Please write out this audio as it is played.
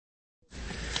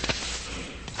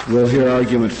We'll hear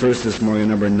argument first this morning,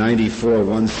 number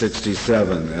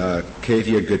 94-167,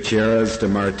 Katia Gutierrez de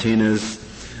Martinez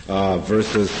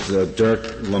versus Dirk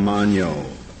Lamagno.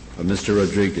 Mr.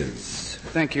 Rodriguez.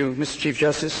 Thank you, Mr. Chief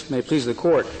Justice. May it please the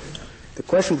Court. The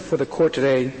question before the Court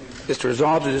today is to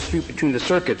resolve the dispute between the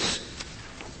circuits.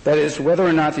 That is, whether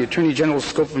or not the Attorney General's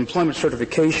scope of employment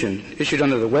certification issued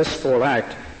under the Westfall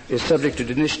Act is subject to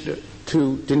de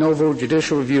novo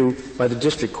judicial review by the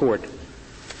District Court.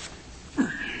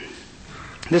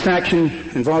 This action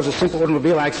involves a simple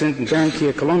automobile accident in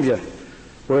Barranquilla, Colombia,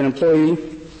 where an employee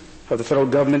of the federal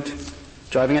government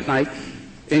driving at night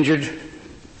injured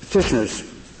petitioners.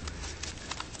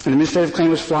 An administrative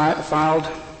claim was filed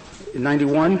in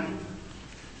 91.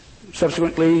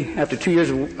 Subsequently, after 2 years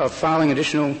of filing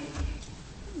additional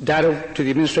data to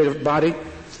the administrative body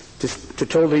to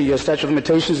toll the statute of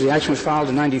limitations, the action was filed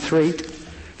in 93.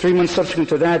 3 months subsequent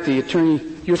to that, the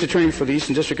U.S. Attorney for the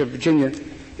Eastern District of Virginia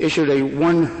issued a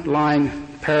one-line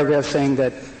paragraph saying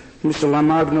that Mr.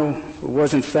 Lamagno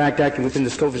was in fact acting within the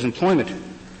scope of his employment.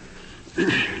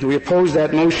 We opposed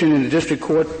that motion in the district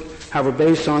court. However,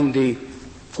 based on the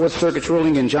Fourth Circuit's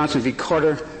ruling in Johnson v.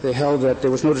 Carter, they held that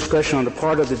there was no discretion on the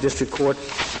part of the district court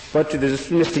but to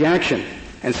dismiss the action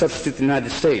and substitute the United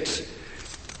States.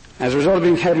 As a result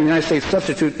of having the United States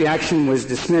substitute, the action was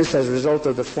dismissed as a result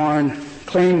of the Foreign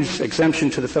Claims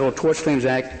exemption to the Federal Tort Claims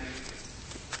Act,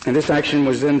 and this action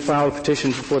was then filed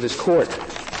petitions before this court.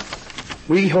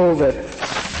 We believe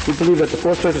that the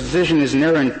Fourth Circuit's decision is in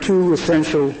error in two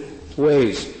essential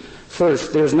ways.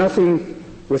 First, there is nothing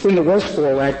within the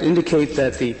Westfall Act to indicate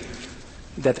that the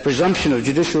presumption of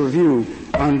judicial review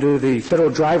under the Federal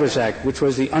Drivers Act, which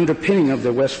was the underpinning of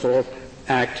the Westfall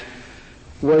Act,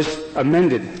 was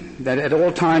amended, that at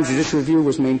all times judicial review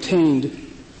was maintained.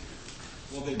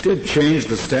 Well, they did change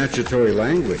the statutory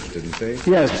language, didn't they?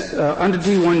 Yes. Under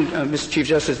D1, Mr. Chief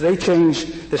Justice, they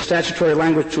changed the statutory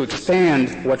language to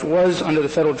expand what was under the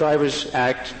Federal Drivers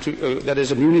Act, that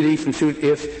is, immunity from suit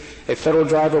if a federal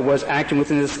driver was acting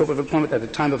within the scope of employment at the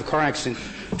time of a car accident,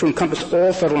 to encompass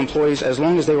all federal employees as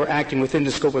long as they were acting within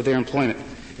the scope of their employment.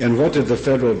 And what did the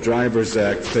Federal Drivers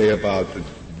Act say about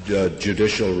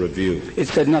judicial review? It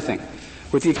said nothing,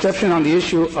 with the exception on the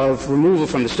issue of removal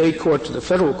from the state court to the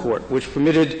federal court, which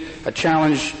permitted a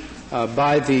challenge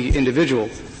by the individual.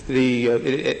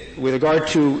 With regard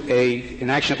to an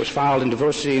action that was filed in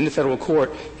diversity in the federal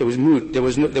court, it was moot. There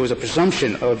was a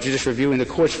presumption of judicial review, and the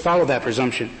courts followed that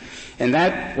presumption. And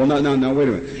that... Well, no, wait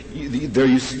a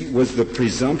minute. Was the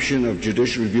presumption of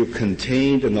judicial review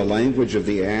contained in the language of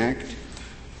the Act?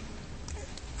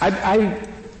 I've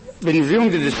been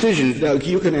reviewing the decision. Now,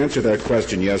 you can answer that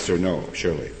question yes or no,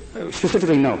 surely.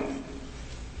 Specifically, no.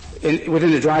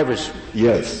 Within the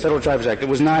Federal Drivers Act. It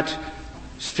was not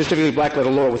specifically black letter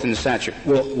law within the statute.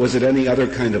 Well, was it any other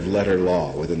kind of letter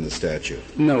law within the statute?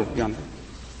 No, Your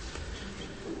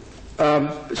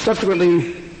Honor.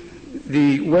 Subsequently,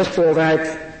 the Westfall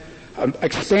Act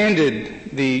expanded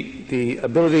the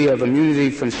ability of immunity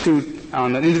from suit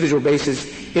on an individual basis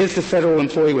if the federal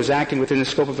employee was acting within the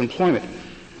scope of employment.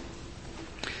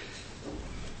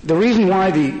 The reason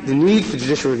why the need for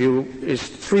judicial review is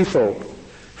threefold.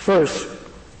 First,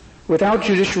 without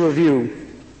judicial review,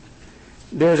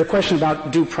 there's a question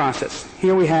about due process.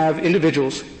 Here we have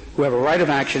individuals who have a right of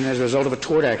action as a result of a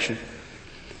tort action,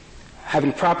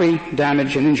 having property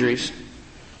damage and injuries,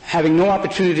 having no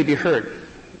opportunity to be heard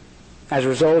as a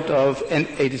result of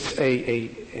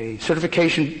a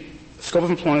certification scope of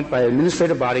employment by an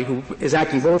administrative body who is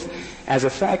acting both as a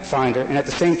fact finder and at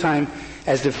the same time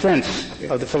as defense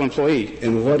of the fellow employee.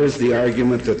 And what is the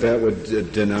argument that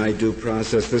would deny due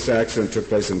process? This accident took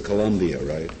place in Colombia,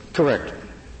 right? Correct.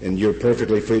 And you're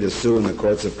perfectly free to sue in the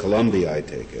courts of Colombia, I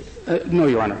take it. No,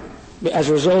 Your Honor. As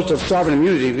a result of sovereign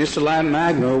immunity, Mr.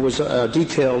 Lamagno was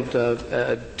detailed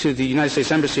to the United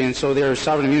States Embassy, and so there is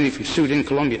sovereign immunity from suit in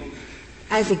Colombia.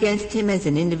 As against him as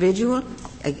an individual,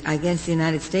 against the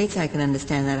United States, I can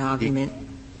understand that argument.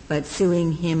 But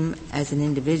suing him as an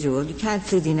individual, you can't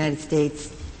sue the United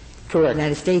States. Correct.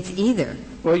 United States either.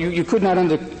 Well, you could not,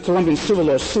 under Colombian civil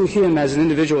law, sue him as an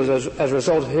individual as a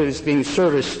result of his being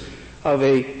service of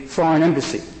a foreign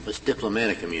embassy. It's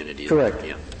diplomatic immunity. Correct.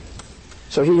 Yeah.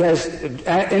 So he has,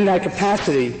 in that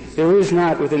capacity, there is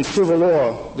not within civil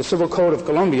law, the Civil Code of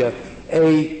Colombia,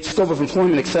 a scope of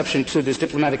employment exception to this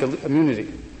diplomatic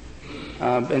immunity.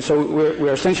 And so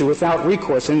we're essentially without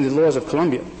recourse in the laws of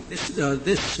Colombia.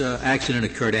 This accident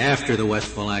occurred after the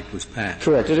Westfall Act was passed.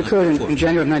 Correct. It occurred in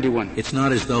January of 91. It's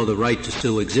not as though the right to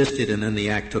sue existed and then the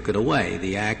Act took it away.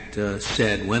 The Act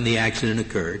said when the accident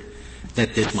occurred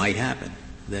that this might happen.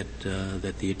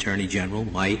 that the Attorney General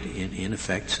might, in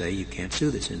effect, say you can't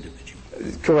sue this individual.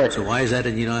 Correct. So why is that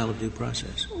a denial of due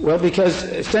process? Well, because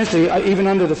essentially, even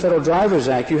under the Federal Drivers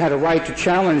Act, you had a right to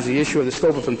challenge the issue of the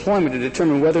scope of employment to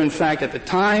determine whether, in fact, at the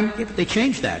time... Yeah, but they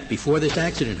changed that before this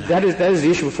accident happened. That is the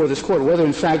issue before this Court, whether,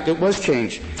 in fact, it was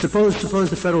changed. Suppose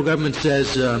the federal government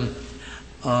says,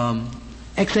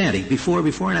 ex ante, before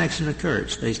an accident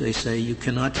occurs, they say you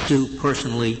cannot sue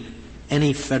personally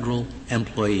any federal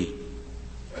employee.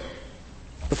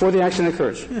 Before the accident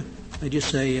occurs? Yeah. They just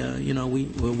say,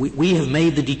 we have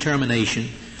made the determination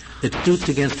that suits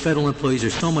against federal employees are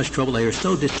so much trouble, they are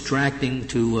so distracting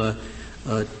to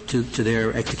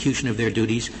their execution of their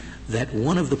duties, that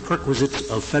one of the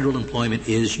perquisites of federal employment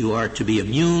is you are to be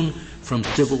immune from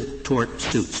civil tort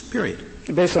suits, period.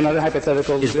 Based on other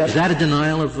hypotheticals... Is that a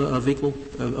denial of equal...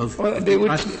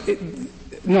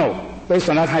 No, based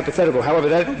on that hypothetical. However,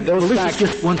 those facts... This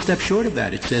is just one step short of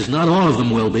that. It says not all of them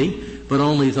will be, but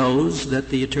only those that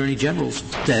the Attorney General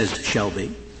says shall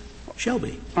be. Shall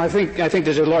be. I think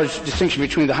there's a large distinction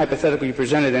between the hypothetical you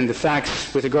presented and the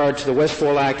facts with regard to the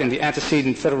Westfall Act and the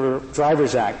antecedent Federal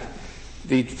Drivers Act.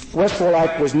 The Westfall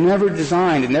Act was never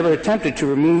designed and never attempted to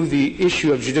remove the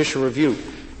issue of judicial review.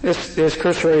 There's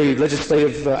cursory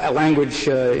legislative language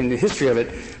in the history of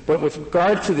it, but with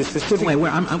regard to the specific...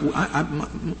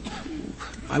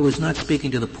 I was not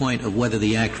speaking to the point of whether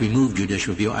the Act removed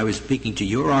judicial review. I was speaking to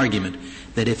your argument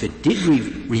that if it did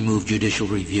remove judicial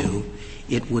review,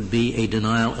 it would be a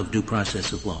denial of due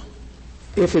process of law.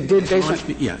 If it did, based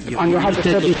on your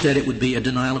hypothetical... You said it would be a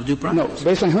denial of due process. No,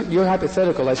 based on your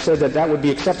hypothetical, I said that would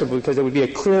be acceptable because there would be a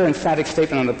clear, emphatic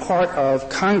statement on the part of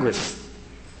Congress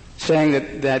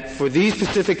saying that for these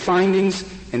specific findings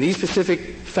and these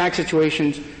specific fact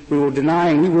situations, we will deny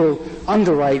and we will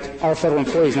underwrite our federal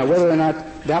employees. Now, whether or not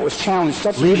that was challenged...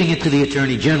 Leaving it to the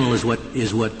Attorney General is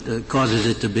what causes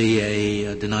it to be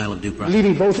a denial of due process.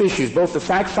 Leaving both issues, both the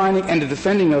fact-finding and the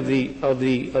defending of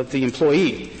the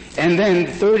employee. And then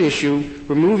the third issue,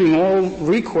 removing all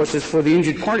recourses for the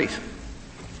injured parties.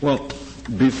 Well,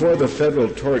 before the Federal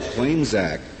Tort Claims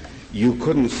Act, you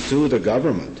couldn't sue the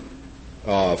government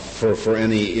for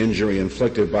any injury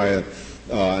inflicted by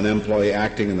an employee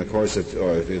acting in the course of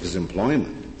his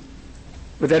employment.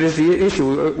 But that is the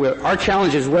issue. Our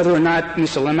challenge is whether or not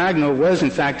Mr. Lamagno was,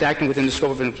 in fact, acting within the scope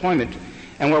of employment.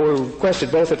 And what we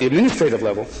requested both at the administrative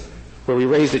level, where we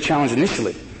raised the challenge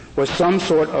initially, was some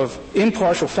sort of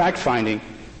impartial fact-finding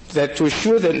that to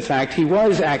assure that, in fact, he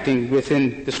was acting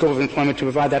within the scope of employment to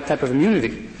provide that type of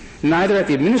immunity. Neither at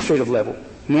the administrative level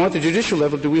nor at the judicial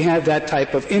level do we have that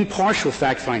type of impartial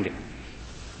fact-finding.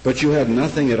 But you had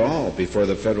nothing at all before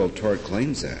the Federal Tort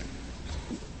Claims Act.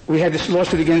 We had this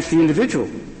lawsuit against the individual.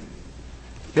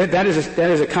 That is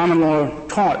a common law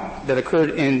tort that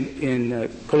occurred in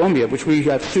Colombia, which we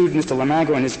have sued Mr.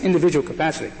 Lamagno in his individual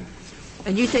capacity.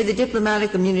 And you say the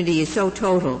diplomatic immunity is so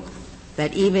total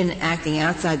that even acting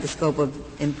outside the scope of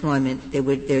employment,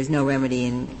 there's no remedy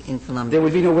in Colombia. There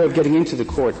would be no way of getting into the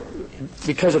court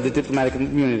because of the diplomatic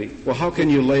immunity. Well, how can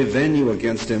you lay venue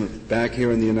against him back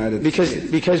here in the United States?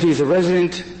 Because he's a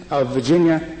resident of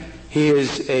Virginia.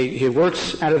 He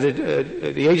works out of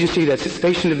the agency that's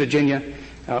stationed in Virginia.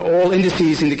 All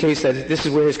indices indicate that this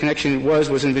is where his connection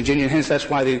was in Virginia, hence that's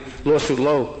why the lawsuit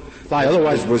lie.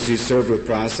 Otherwise, was he served with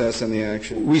process in the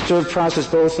action? We served process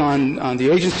both on the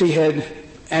agency head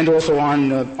and also on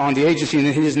the agency in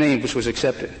his name, which was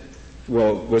accepted.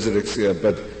 Well, was it?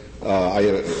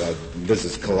 This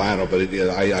is collateral, but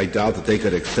I doubt that they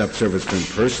could accept service to him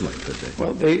personally, could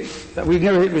they? Well, we've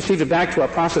never received it back to our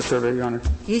process server, Your Honor.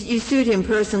 You sued him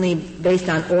personally based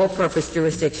on all-purpose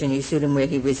jurisdiction. You sued him where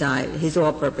he resided, his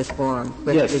all-purpose forum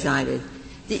where he resided.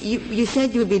 You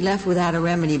said you would be left without a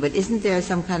remedy, but isn't there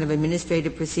some kind of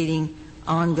administrative proceeding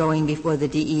ongoing before the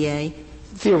DEA?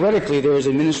 Theoretically, there is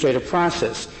an administrative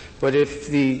process. But if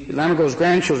the Lamagno's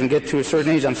grandchildren get to a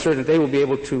certain age, I'm certain that they will be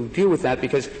able to deal with that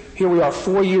because here we are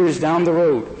 4 years down the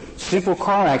road, simple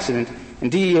car accident, and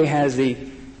DEA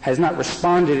has not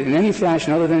responded in any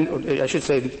fashion other than, I should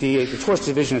say, the Torts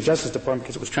Division of Justice Department,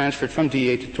 because it was transferred from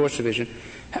DEA to Torts Division.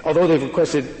 Although they've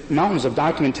requested mountains of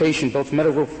documentation, both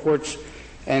medical reports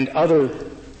and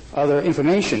other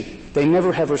information, they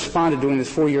never have responded during this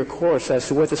 4-year course as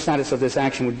to what the status of this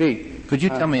action would be. Could you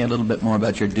tell me a little bit more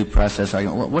about your due process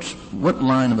argument? What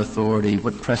line of authority,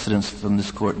 what precedents from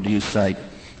this court do you cite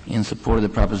in support of the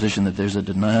proposition that there's a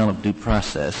denial of due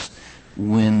process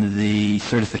when the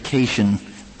certification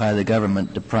by the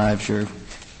government deprives your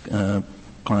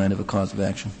client of a cause of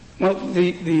action? Well,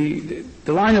 the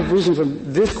line of reason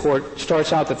from this court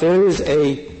starts out that there is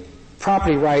a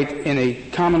property right in a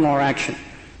common law action.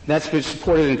 That's been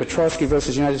supported in Petrovsky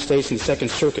versus United States in the Second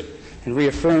Circuit and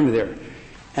reaffirmed there.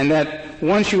 And that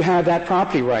once you have that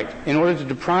property right, in order to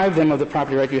deprive them of the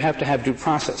property right, you have to have due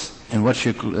process. And what's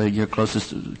your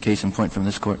closest case in point from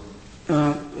this court? A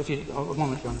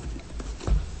moment, John.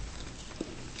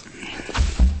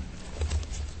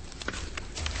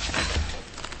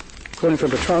 Quoting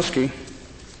from Petrovsky,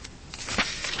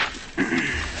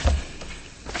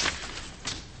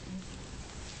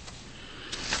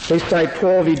 they cite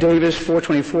Paul v. Davis,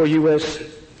 424 U.S.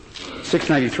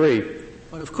 693.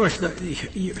 But of course,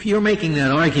 you're making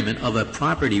that argument of a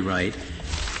property right.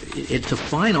 It's a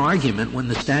fine argument when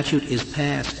the statute is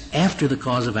passed after the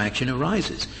cause of action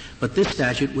arises. But this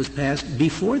statute was passed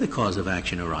before the cause of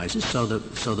action arises, so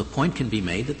the point can be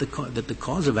made that the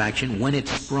cause of action, when it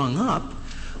sprung up,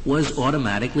 was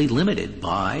automatically limited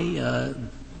by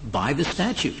the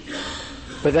statute.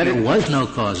 But there was no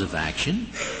cause of action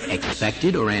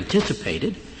expected or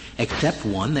anticipated, except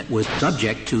one that was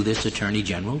subject to this Attorney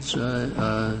General's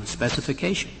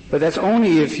specification. But that's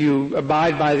only if you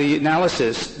abide by the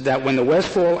analysis that when the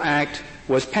Westfall Act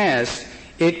was passed,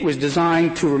 it was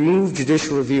designed to remove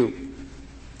judicial review.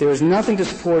 There is nothing to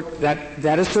support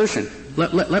that assertion.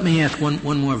 Let me ask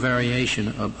one more variation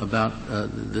about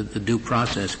the due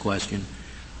process question.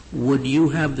 Would you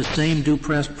have the same due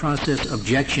process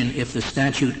objection if the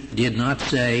statute did not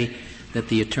say that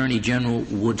the Attorney General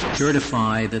would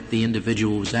certify that the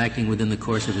individual was acting within the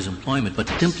course of his employment, but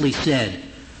simply said,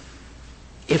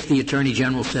 if the Attorney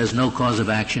General says no cause of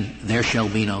action, there shall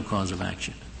be no cause of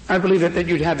action? I believe that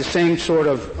you'd have the same sort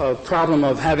of problem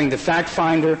of having the fact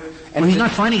finder. And he's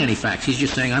not finding any facts. He's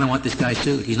just saying, I don't want this guy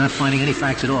sued. He's not finding any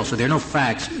facts at all. So there are no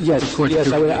facts. Yes,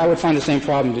 I would find the same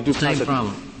problem. The due process. Same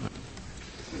problem.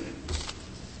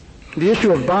 The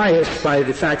issue of bias by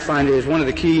the fact finder is one of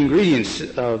the key ingredients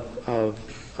of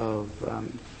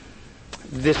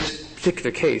this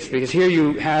particular case, because here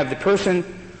you have the person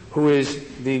who is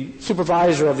the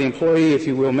supervisor of the employee, if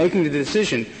you will, making the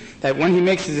decision that when he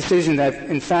makes the decision that,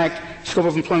 in fact, scope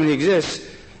of employment exists,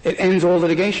 it ends all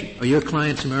litigation. Are your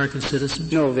clients American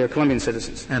citizens? No, they're Colombian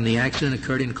citizens. And the accident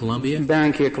occurred in Colombia? In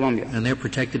Barranquilla, Colombia. And they're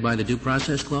protected by the Due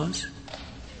Process Clause?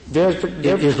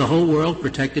 Is the whole world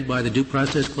protected by the Due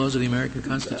Process Clause of the American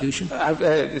Constitution?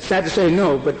 It's sad to say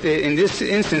no, but in this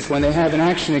instance, when they have an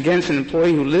action against an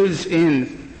employee who lives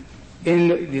in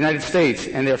the United States,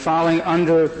 and they're filing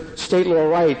under state law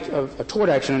right of a tort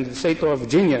action under the state law of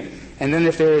Virginia, and then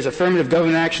if there is affirmative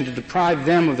government action to deprive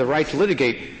them of the right to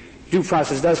litigate, due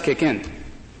process does kick in.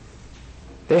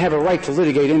 They have a right to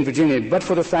litigate in Virginia, but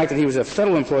for the fact that he was a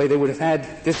federal employee, they would have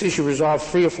had this issue resolved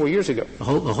 3 or 4 years ago. The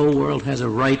whole world has a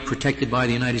right protected by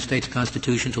the United States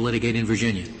Constitution to litigate in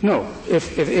Virginia? No.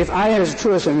 If I, as a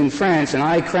tourist, am in France and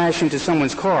I crash into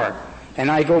someone's car,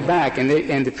 and I go back, and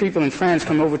the people in France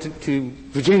come over to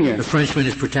Virginia. The Frenchman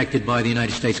is protected by the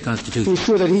United States Constitution. To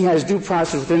ensure that he has due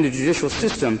process within the judicial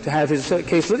system to have his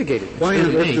case litigated. Why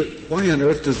on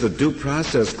earth does the Due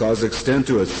Process Clause extend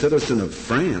to a citizen of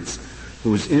France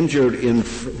who's injured in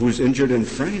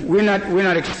France? We're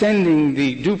not extending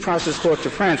the Due Process Clause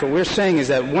to France. What we're saying is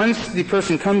that once the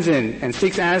person comes in and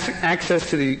seeks access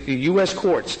to the U.S.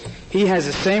 courts, he has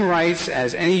the same rights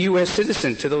as any U.S.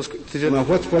 citizen to those. Now,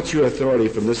 what's your authority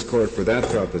from this court for that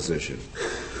proposition?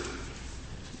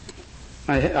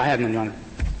 I have none, Your Honor.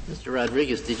 Mr.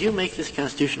 Rodriguez, did you make this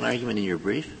constitutional argument in your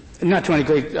brief? Not to any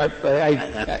great.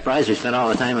 I'm surprised you spent all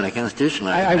the time on a constitutional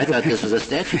argument. I thought this was a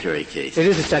statutory case. It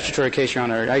is a statutory case, Your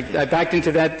Honor. I backed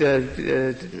into that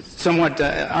somewhat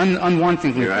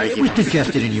unwantingly. It was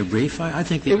suggested in your brief. I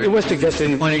think it was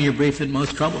suggested. The point in your brief that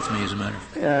most troubles me, as a matter of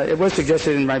fact. It was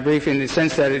suggested in my brief in the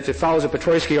sense that it follows a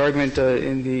Petrovsky argument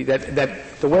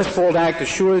that the Westfall Act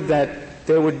assured that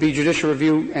there would be judicial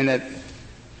review and that.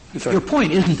 Your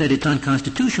point isn't that it's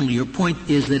unconstitutional. Your point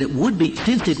is that it would be,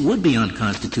 since it would be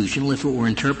unconstitutional if it were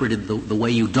interpreted the way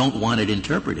you don't want it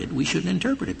interpreted, we shouldn't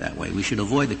interpret it that way. We should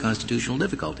avoid the constitutional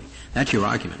difficulty. That's your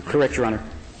argument, right? Correct, Your Honor.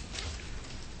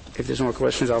 If there's no more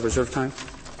questions, I'll reserve time.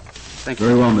 Thank you.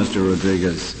 Very well, Mr.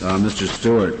 Rodriguez. Mr.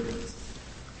 Stewart.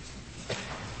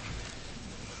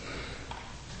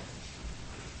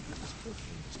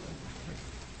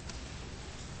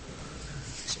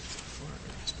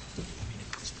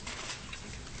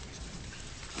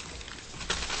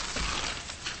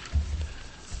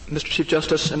 Mr. Chief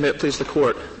Justice, and may it please the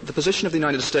Court, the position of the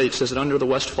United States is that under the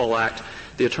Westfall Act,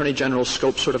 the Attorney General's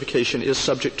scope certification is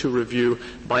subject to review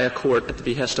by a court at the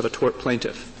behest of a tort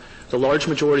plaintiff. The large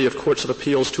majority of courts of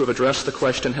appeals to have addressed the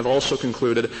question have also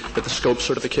concluded that the scope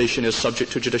certification is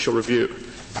subject to judicial review.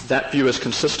 That view is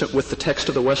consistent with the text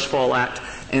of the Westfall Act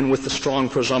and with the strong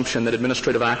presumption that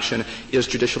administrative action is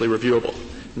judicially reviewable.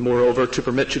 Moreover, to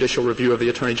permit judicial review of the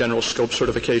Attorney General's scope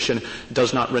certification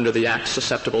does not render the Act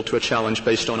susceptible to a challenge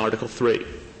based on Article 3.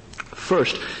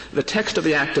 First, the text of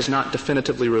the Act does not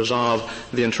definitively resolve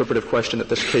the interpretive question that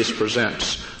this case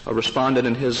presents. A respondent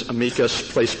in his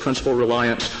amicus placed principal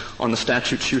reliance on the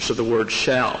statute's use of the word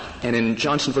shall. And in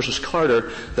Johnson v.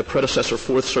 Carter, the predecessor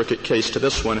Fourth Circuit case to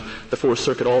this one, the Fourth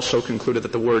Circuit also concluded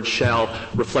that the word shall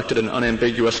reflected an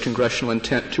unambiguous congressional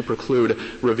intent to preclude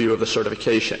review of the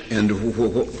certification. And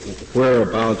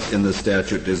whereabouts in the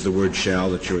statute is the word shall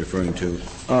that you're referring to?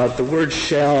 The word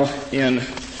shall in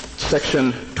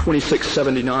Section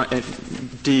 2679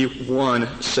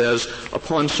 D1 says,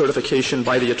 upon certification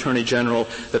by the Attorney General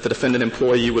that the defendant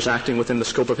employee was acting within the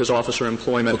scope of his office or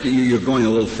employment. Okay, you're going a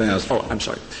little fast. Oh, I'm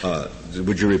sorry.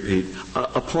 Would you repeat?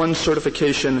 Upon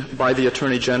certification by the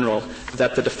Attorney General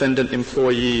that the defendant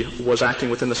employee was acting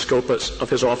within the scope of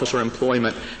his office or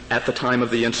employment at the time of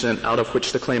the incident out of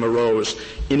which the claim arose,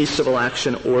 any civil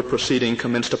action or proceeding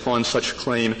commenced upon such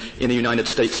claim in a United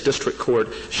States District Court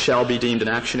shall be deemed an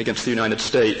action against the United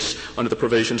States under the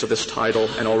provisions of this title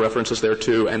and all references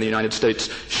thereto, and the United States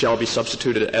shall be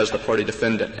substituted as the party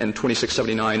defendant. And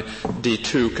 2679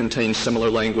 D2 contains similar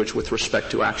language with respect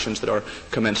to actions that are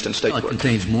commenced in state court. It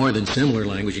contains more than similar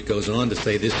language. It goes on to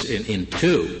say this in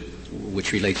 2,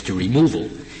 which relates to removal.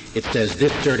 It says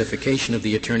this certification of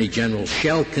the Attorney General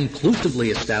shall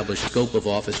conclusively establish scope of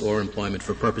office or employment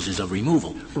for purposes of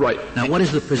removal. Right. Now, what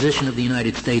is the position of the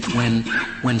United States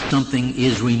when something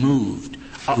is removed?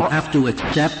 You have to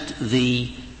accept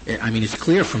it's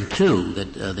clear from 2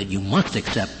 that you must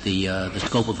accept the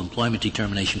scope of employment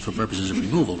determination for purposes of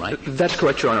removal, right? That's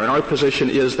correct, Your Honor. And our position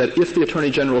is that if the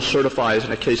Attorney General certifies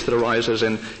in a case that arises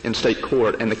in state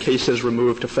court and the case is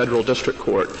removed to federal district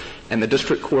court and the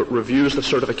district court reviews the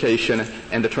certification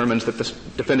and determines that the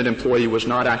defendant employee was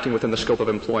not acting within the scope of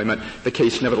employment, the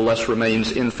case nevertheless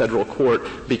remains in federal court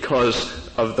because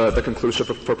of the conclusive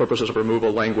for purposes of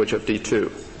removal language of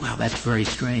D2. Wow, that's very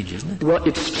strange, isn't it? Well,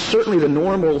 it's certainly the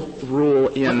normal rule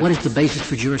in... What is the basis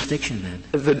for jurisdiction, then?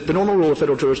 The normal rule of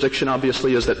federal jurisdiction,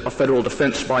 obviously, is that a federal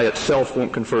defense by itself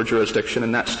won't confer jurisdiction,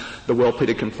 and that's the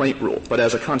well-pleaded complaint rule. But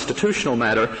as a constitutional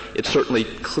matter, it's certainly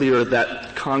clear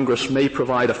that Congress may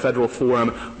provide a federal forum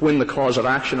when the cause of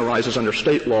action arises under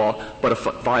state law, but a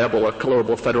viable or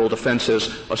colorable federal defense is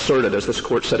asserted, as this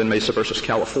Court said in Mesa versus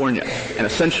California. And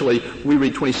essentially, we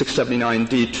read 2679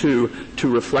 D2 to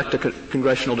reflect a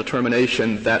congressional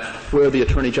determination that where the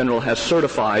Attorney General has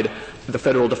certified, the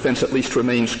federal defense at least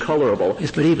remains colorable.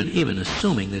 Yes, but even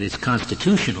assuming that it's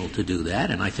constitutional to do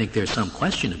that, and I think there's some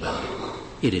question about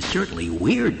it, it is certainly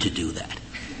weird to do that.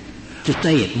 To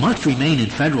say it must remain in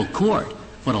federal court,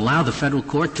 but allow the federal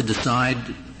court to decide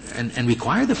and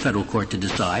require the federal court to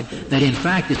decide that, in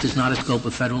fact, this is not a scope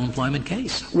of federal employment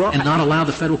case. And not allow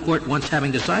the federal court, once having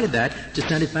decided that, to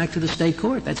send it back to the state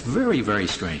court. That's very, very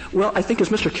strange. Well, I think as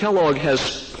Mr. Kellogg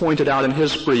has pointed out in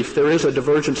his brief, there is a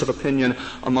divergence of opinion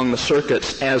among the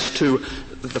circuits as to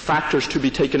the factors to be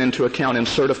taken into account in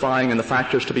certifying and the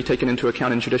factors to be taken into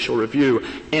account in judicial review.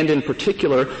 And in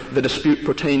particular, the dispute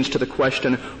pertains to the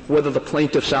question whether the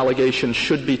plaintiff's allegations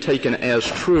should be taken as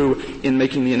true in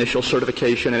making the initial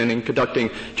certification and in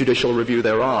conducting judicial review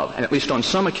thereof. And at least on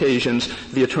some occasions,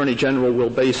 the Attorney General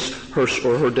will base her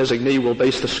designee will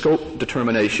base the scope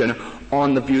determination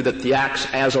on the view that the acts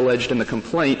as alleged in the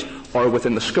complaint are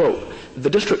within the scope. The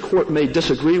district court may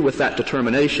disagree with that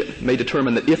determination, may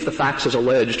determine that if the facts as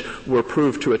alleged were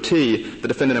proved to a T, the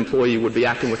defendant employee would be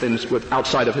acting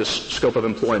outside of his scope of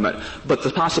employment. But the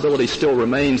possibility still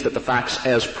remains that the facts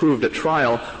as proved at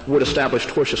trial would establish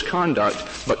tortious conduct,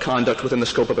 but conduct within the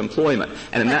scope of employment.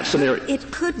 And in that scenario... It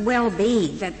could well be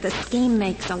that the scheme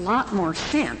makes a lot more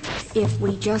sense if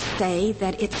we just say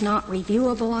that it's not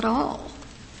reviewable at all,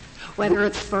 whether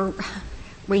it's for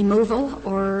removal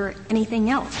or anything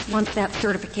else once that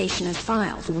certification is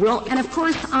filed. Well, and of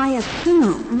course I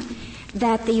assume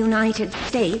that the United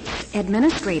States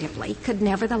administratively could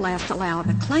nevertheless allow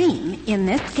the claim in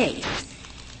this case,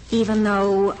 even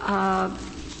though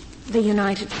the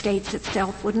United States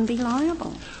itself wouldn't be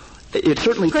liable. It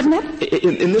certainly couldn't it?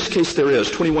 In this case, there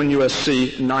is 21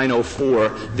 U.S.C. 904,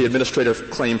 the administrative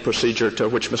claim procedure to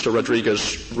which Mr.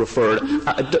 Rodriguez referred,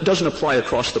 doesn't apply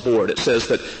across the board. It says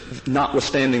that,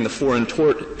 notwithstanding the foreign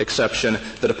tort exception,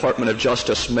 the Department of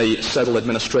Justice may settle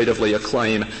administratively a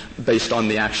claim based on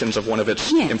the actions of one of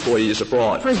its employees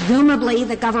abroad. Presumably,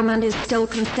 the government is still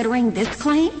considering this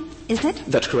claim, is it?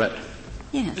 That's correct.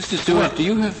 Yes. Mr. Stewart, do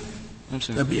you have?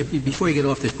 Before you get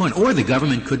off this point, or the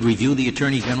government could review the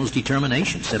Attorney General's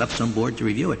determination, set up some board to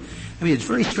review it. I mean, it's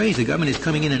very strange. The government is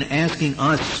coming in and asking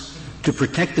us to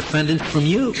protect defendants from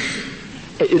you.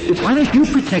 Why don't you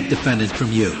protect defendants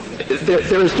from you?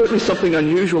 There is certainly something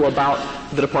unusual about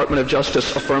the Department of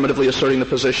Justice affirmatively asserting the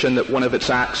position that one of its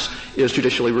acts is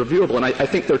judicially reviewable. And I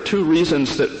think there are two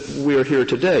reasons that we're here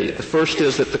today. The first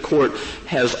is that the Court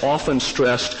has often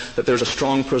stressed that there's a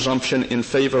strong presumption in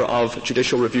favor of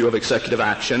judicial review of executive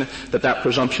action, that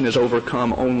presumption is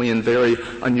overcome only in very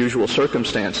unusual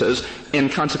circumstances,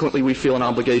 and consequently we feel an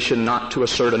obligation not to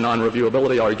assert a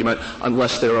non-reviewability argument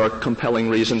unless there are compelling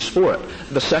reasons for it.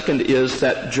 The second is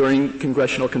that during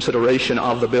congressional consideration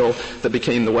of the bill that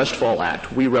became the Westfall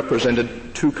Act, we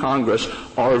represented to Congress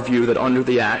our view that under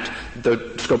the Act,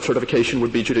 the scope certification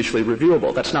would be judicially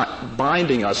reviewable. That's not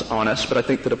binding us on us, but I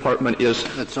think the Department is...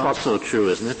 It's also true,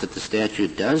 isn't it, that the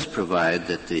statute does provide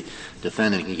that the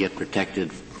defendant can get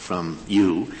protected from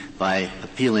you by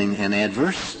appealing an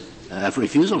adverse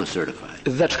refusal to certify.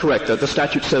 That's correct. The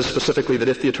statute says specifically that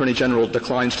if the Attorney General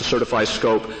declines to certify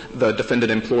scope, the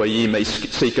defendant employee may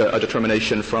seek a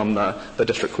determination from the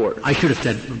district court. I should have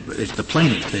said it's the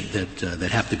plaintiffs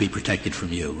that have to be protected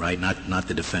from you, right? Not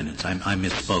the defendants. I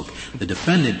misspoke. The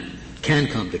defendant can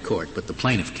come to court, but the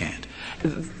plaintiff can't.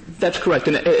 That's correct.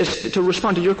 And to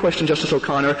respond to your question, Justice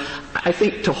O'Connor, I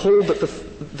think to hold that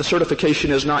the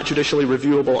certification is not judicially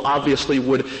reviewable obviously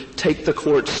would take the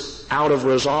courts out of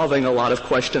resolving a lot of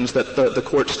questions that the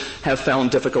courts have found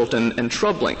difficult and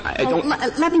troubling.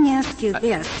 Let me ask you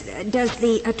this. Does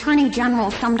the Attorney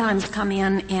General sometimes come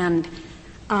in and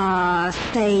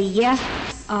say, yes,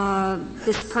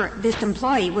 this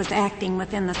employee was acting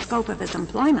within the scope of his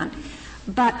employment,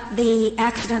 but the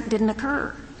accident didn't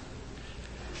occur,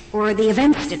 or the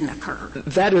events didn't occur?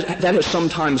 That has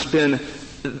sometimes been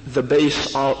the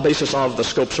basis of the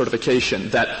scope certification,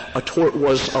 that a tort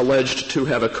was alleged to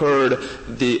have occurred,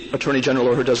 the Attorney General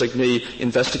or her designee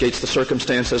investigates the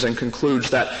circumstances and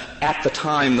concludes that at the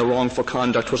time the wrongful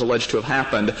conduct was alleged to have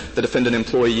happened, the defendant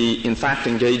employee in fact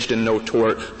engaged in no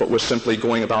tort but was simply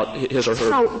going about his or her...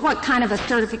 So what kind of a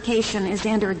certification is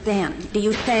entered then? Do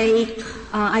you say,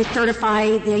 I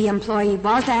certify the employee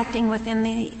was acting within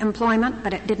the employment,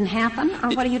 but it didn't happen,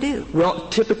 or what do you do? Well,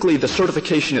 typically the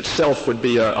certification itself would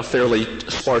be a fairly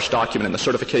sparse document, and the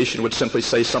certification would simply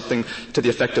say something to the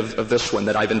effect of this one,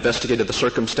 that I've investigated the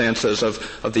circumstances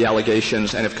of the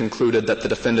allegations and have concluded that the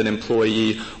defendant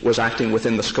employee was acting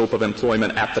within the scope of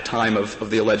employment at the time of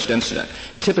the alleged incident.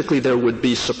 Typically there would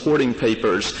be supporting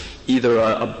papers, either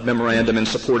a memorandum in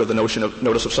support of the notion of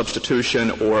notice of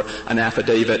substitution or an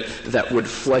affidavit that would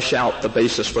flesh out the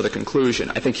basis for the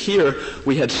conclusion. I think here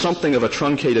we had something of a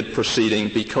truncated proceeding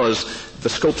because the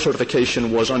scope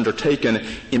certification was undertaken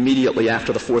immediately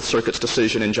after the Fourth Circuit's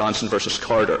decision in Johnson versus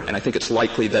Carter. And I think it's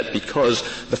likely that because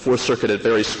the Fourth Circuit had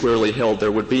very squarely held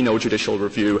there would be no judicial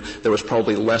review, there was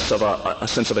probably less of a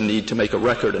sense of a need to make a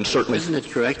record. And certainly... Isn't it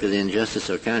correct that in Justice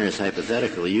O'Connor's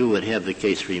hypothetical, you would have the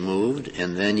case removed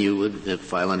and then you would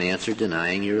file an answer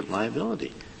denying your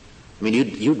liability? I mean,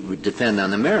 you would defend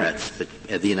on the merits, but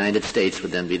the United States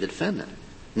would then be the defendant.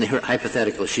 And the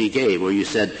hypothetical she gave, where you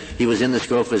said he was in the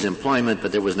scope of his employment,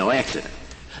 but there was no accident.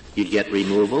 You'd get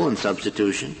removal and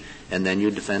substitution, and then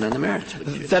you'd defend on the merits.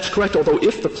 That's correct, although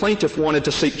if the plaintiff wanted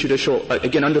to seek judicial,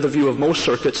 again, under the view of most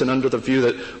circuits and under the view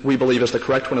that we believe is the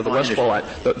correct one of the Westfall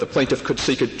Act, the plaintiff could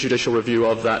seek a judicial review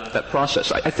of that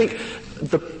process. I think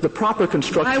the proper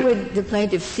construction... Why would the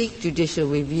plaintiff seek judicial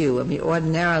review? I mean,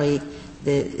 ordinarily,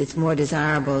 it's more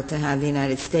desirable to have the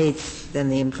United States than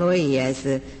the employee as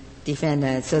the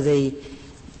defendant. So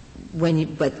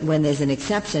but when there's an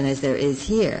exception, as there is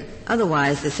here,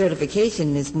 otherwise the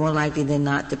certification is more likely than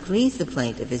not to please the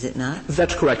plaintiff, is it not?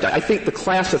 That's correct. I think the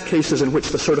class of cases in which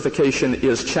the certification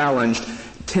is challenged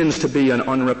tends to be an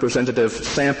unrepresentative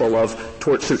sample of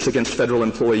tort suits against federal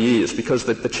employees, because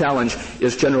the challenge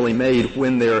is generally made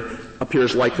when there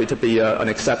appears likely to be an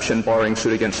exception barring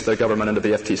suit against the government under the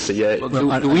FTCA.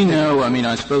 Well, do we know,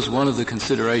 I suppose one of the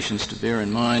considerations to bear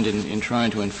in mind in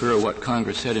trying to infer what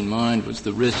Congress had in mind was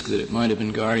the risk that it might have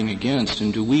been guarding against.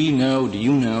 And do you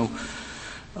know,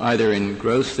 either in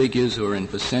gross figures or in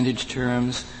percentage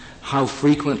terms, how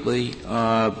frequently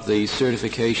the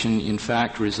certification in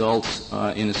fact results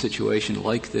in a situation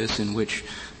like this in which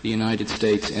the United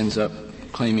States ends up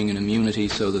claiming an immunity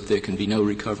so that there can be no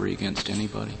recovery against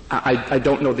anybody? I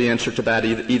don't know the answer to that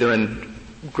either in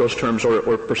gross terms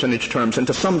or percentage terms, and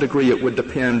to some degree it would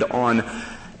depend on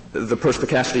the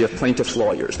perspicacity of plaintiffs'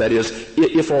 lawyers. That is,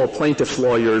 if all plaintiffs'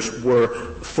 lawyers were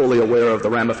fully aware of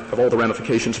all the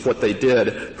ramifications of what they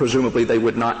did, presumably they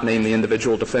would not name the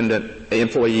individual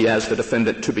employee as the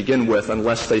defendant to begin with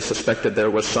unless they suspected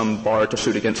there was some bar to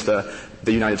suit against the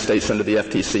United States under the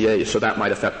FTCA. So that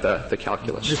might affect the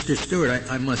calculus. Mr. Stewart,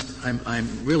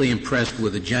 I'm really impressed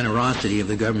with the generosity of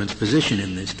the government's position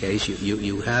in this case.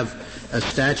 You have a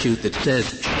statute that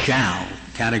says shall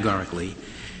categorically,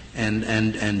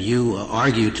 and you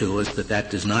argue to us that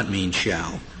does not mean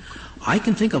shall. I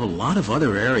can think of a lot of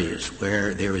other areas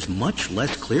where there is much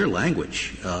less clear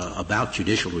language about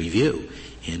judicial review.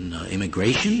 In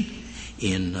immigration,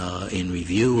 in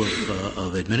review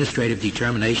of administrative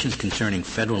determinations concerning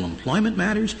federal employment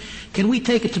matters. Can we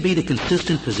take it to be the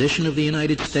consistent position of the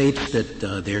United States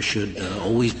that there should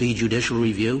always be judicial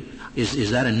review?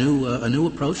 Is that a new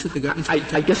approach that the government?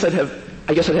 I guess I'd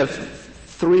have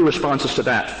three responses to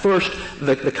that. First,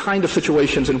 the kind of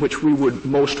situations in which we would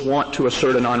most want to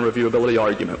assert a non-reviewability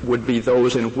argument would be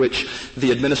those in which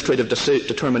the administrative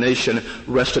determination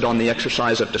rested on the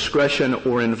exercise of discretion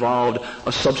or involved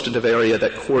a substantive area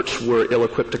that courts were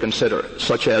ill-equipped to consider,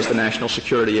 such as the national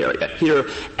security area. Here,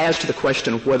 as to the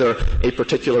question whether a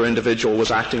particular individual was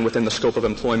acting within the scope of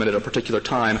employment at a particular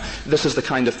time, this is the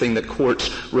kind of thing that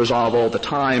courts resolve all the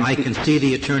time. I can see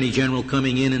the Attorney General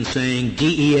coming in and saying,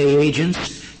 DEA agents,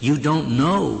 you don't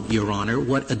know, Your Honor,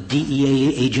 what a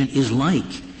DEA agent is like.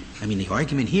 I mean, the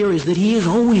argument here is that he is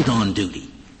always on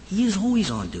duty. He is always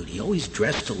on duty. Always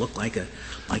dressed to look like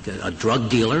a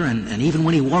drug dealer, and even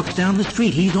when he walks down the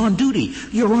street, he's on duty.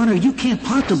 Your Honor, you can't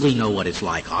possibly know what it's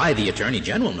like. I, the Attorney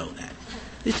General, know that.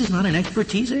 This is not an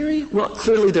expertise area? Well,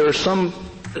 clearly there are some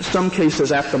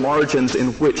cases at the margins in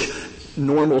which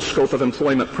normal scope of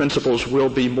employment principles will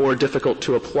be more difficult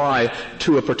to apply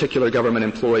to a particular government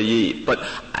employee. But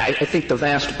I think the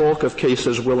vast bulk of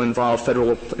cases will involve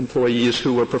federal employees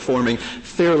who are performing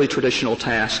fairly traditional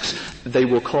tasks.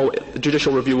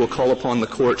 Judicial review will call upon the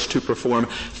courts to perform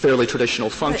fairly traditional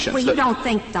functions. But you don't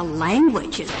think the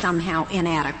language is somehow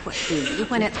inadequate, do you,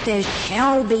 when it says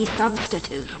shall be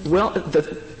substituted? Well,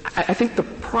 I think the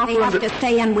proper... They have to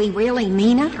say, and we really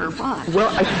mean it, or what? Well,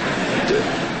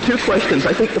 two questions.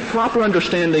 I think the proper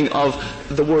understanding of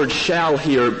the word shall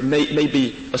here may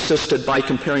be assisted by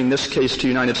comparing this case to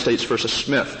United States versus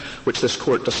Smith, which this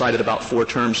court decided about 4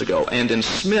 terms ago. And in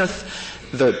Smith,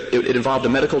 it involved a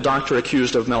medical doctor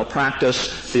accused of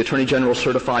malpractice. The Attorney General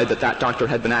certified that doctor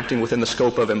had been acting within the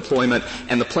scope of employment,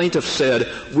 and the plaintiff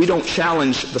said, we don't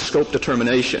challenge the scope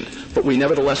determination, but we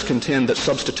nevertheless contend that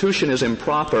substitution is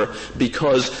improper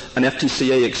because an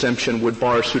FTCA exemption would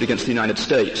bar a suit against the United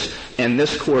States. And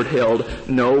this court held,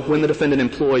 no, when the defendant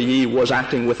employee was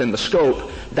acting within the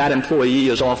scope, that employee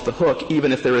is off the hook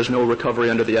even if there is no recovery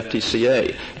under the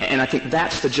FTCA. And I think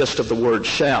that's the gist of the word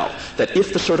shall, that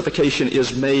if the certification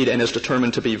is made and is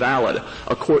determined to be valid,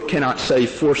 a court cannot say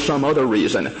for some other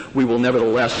reason we will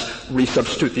nevertheless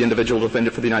resubstitute the individual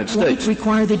defendant for the United States. Well,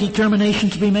 require the determination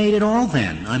to be made at all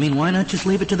then. I mean, why not just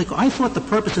leave it to the... I thought the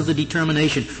purpose of the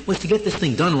determination was to get this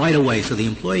thing done right away so the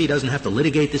employee doesn't have to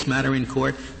litigate this matter in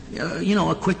court.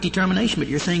 A quick determination, but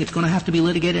you're saying it's going to have to be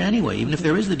litigated anyway, even if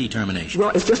there is the determination.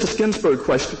 Well, as Justice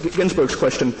Ginsburg's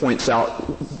question points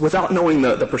out, without knowing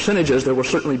the percentages, there will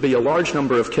certainly be a large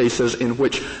number of cases in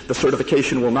which the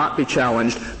certification will not be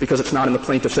challenged because it's not in the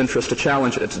plaintiff's interest to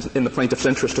challenge it. It's in the plaintiff's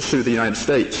interest to sue the United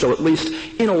States. So at least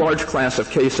in a large class of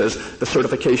cases, the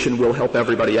certification will help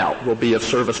everybody out, will be of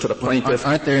service to the plaintiff.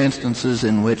 Aren't there instances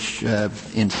in which,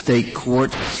 in state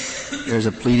courts, there's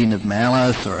a pleading of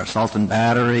malice or assault and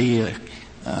battery,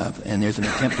 and there's an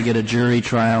attempt to get a jury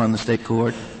trial in the state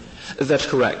court? That's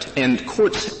correct. And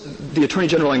courts, the Attorney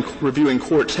General and reviewing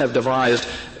courts have devised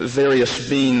various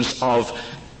means of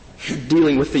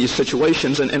dealing with these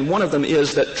situations, and one of them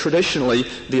is that traditionally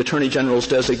the Attorney General's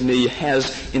designee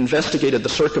has investigated the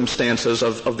circumstances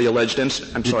of the alleged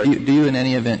incident. I'm sorry. Do you in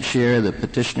any event share the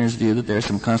petitioner's view that there are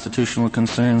some constitutional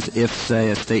concerns if,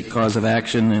 say, a state cause of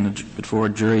action before a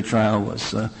jury trial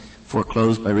was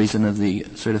foreclosed by reason of the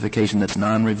certification that's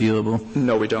non-reviewable?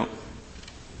 No, we don't.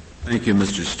 Thank you,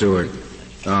 Mr. Stewart.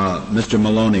 Mr.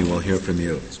 Maloney, we'll hear from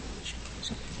you.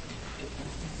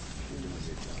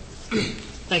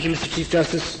 Thank you, Mr. Chief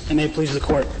Justice, and may it please the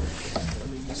Court.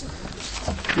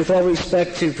 With all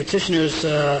respect to petitioner's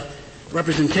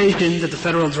representation that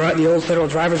the old Federal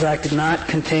Drivers Act did not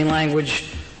contain language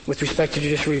with respect to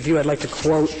judicial review, I'd like to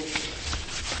quote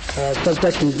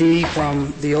subsection D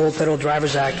from the old Federal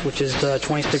Drivers Act, which is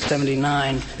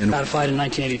 2679, codified in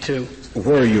 1982.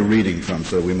 Where are you reading from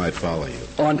so we might follow you?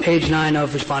 On page 9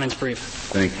 of Respondent's Brief.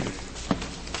 Thank you.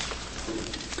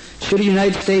 Should a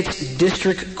United States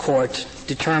District Court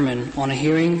determine on a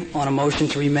hearing on a motion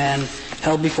to remand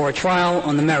held before a trial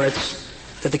on the merits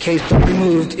that the case so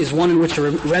removed is one in which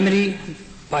a remedy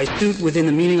by suit within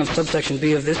the meaning of subsection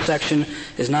B of this section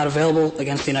is not available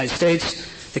against the United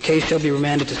States, the case shall be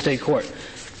remanded to state court.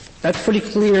 That's pretty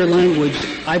clear language,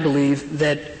 I believe,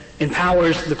 that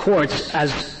empowers the courts,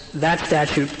 as that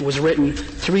statute was written,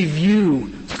 to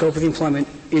review scope of the employment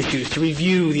issues, to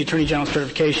review the Attorney General's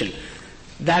certification.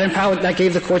 That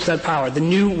gave the courts that power. The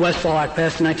new Westfall Act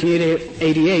passed in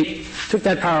 1988 took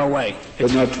that power away.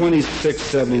 But now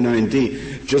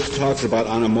 2679D just talks about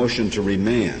on a motion to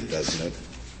remand, doesn't it?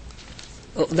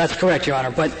 Well, that's correct, Your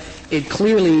Honor. But it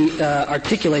clearly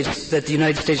articulates that the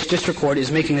United States District Court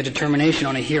is making a determination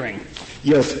on a hearing.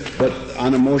 Yes, but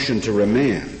on a motion to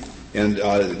remand. And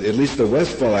at least the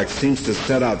Westfall Act seems to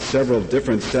set out several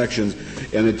different sections,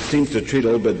 and it seems to treat a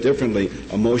little bit differently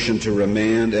a motion to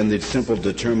remand and the simple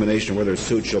determination whether a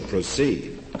suit shall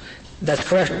proceed. That's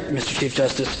correct, Mr. Chief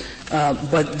Justice.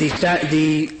 But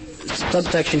the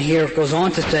subsection here goes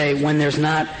on to say when there's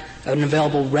not an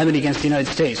available remedy against the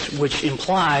United States, which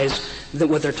implies that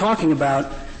what they're talking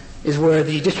about is where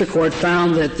the district court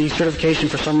found that the certification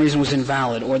for some reason was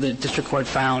invalid, or the district court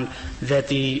found that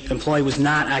the employee was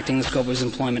not acting in the scope of his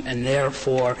employment and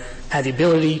therefore had the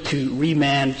ability to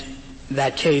remand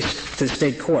that case to the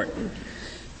state court.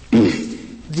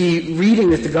 The reading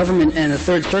that the government and the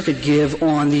Third Circuit give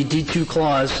on the D2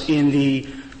 clause in the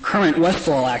current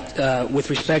Westfall Act with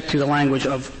respect to the language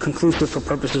of conclusive for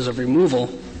purposes of removal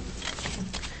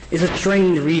is a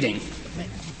strained reading.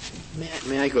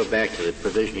 May I go back to the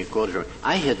provision you quoted from?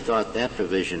 I had thought that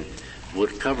provision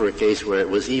would cover a case where it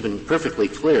was even perfectly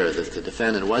clear that the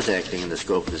defendant was acting in the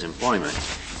scope of his employment,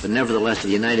 but nevertheless the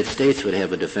United States would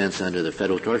have a defense under the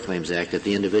Federal Tort Claims Act that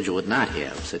the individual would not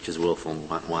have, such as willful and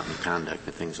wanton conduct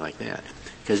and things like that.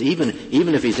 Because even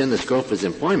if he's in the scope of his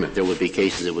employment, there would be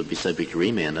cases that would be subject to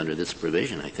remand under this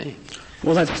provision, I think.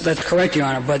 Well, that's correct, Your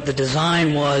Honor, but the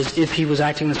design was if he was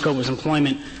acting in the scope of his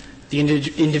employment, the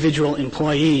individual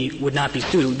employee would not be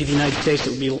sued. It would be the United States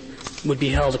that would be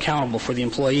held accountable for the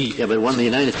employee. Yeah, but when the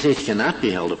United States cannot be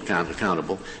held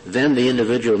accountable, then the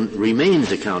individual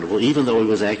remains accountable even though he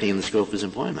was acting in the scope of his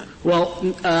employment.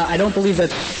 Well, I don't believe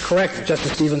that's correct,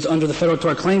 Justice Stevens. Under the Federal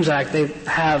Tort Claims Act, they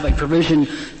have a provision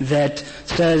that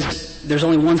says there's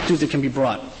only one suit that can be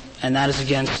brought, and that is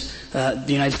against the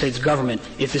United States government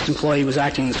if this employee was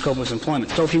acting in the scope of his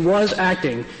employment. So if he was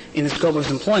acting in the scope of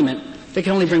his employment, they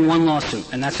can only bring one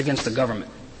lawsuit, and that's against the government.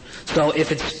 So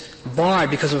if it's barred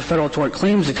because of a Federal Tort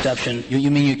Claims exception... You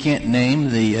mean you can't name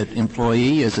the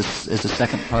employee as a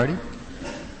second party?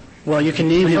 Well, you can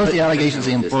name him... Suppose the allegations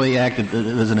the employee acted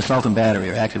as an assault and battery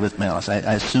or acted with malice.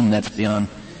 I assume that's beyond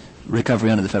recovery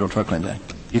under the Federal Tort Claims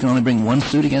Act. You can only bring one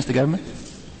suit against the government?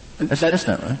 That's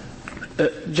not right.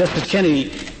 Justice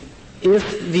Kennedy,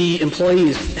 if the employee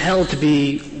is held to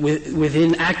be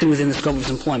acting within the scope of his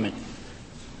employment,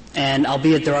 and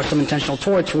albeit there are some intentional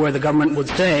torts where the government would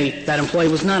say that employee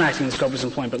was not acting in the scope of his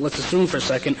employment, but let's assume for a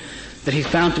second that he's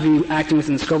found to be acting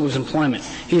within the scope of his employment.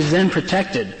 He is then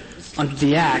protected under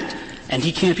the Act, and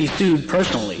he can't be sued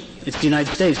personally. It's the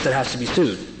United States that has to be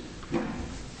sued.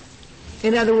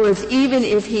 In other words, even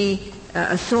if he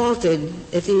if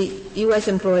the U.S.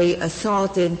 employee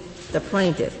assaulted the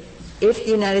plaintiff, if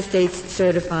the United States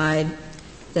certified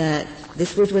that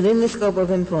this was within the scope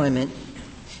of employment,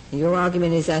 your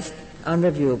argument is that's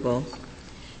unreviewable.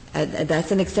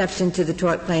 That's an exception to the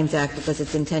Tort Claims Act because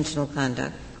it's intentional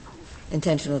conduct,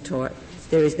 intentional tort.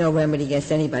 There is no remedy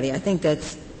against anybody. I think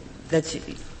that's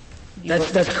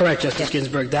correct, Justice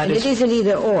Ginsburg. It isn't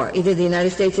either or. Either the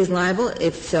United States is liable,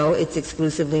 if so, it's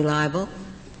exclusively liable,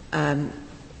 and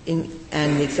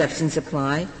the exceptions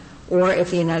apply, or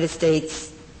if the United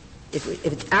States, if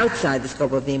it's outside the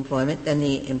scope of the employment, then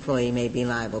the employee may be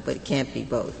liable, but it can't be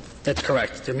both. That's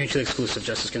correct. They're mutually exclusive,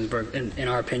 Justice Ginsburg, in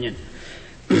our opinion.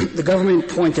 The government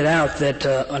pointed out that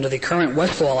under the current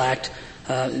Westfall Act,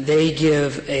 they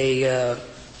give a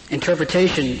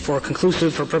interpretation for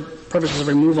conclusive for purposes of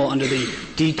removal under the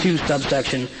D2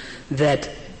 subsection that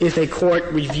if a court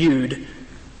reviewed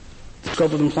the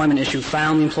scope of employment issue,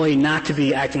 found the employee not to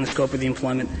be acting in the scope of the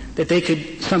employment, that they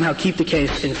could somehow keep the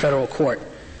case in federal court.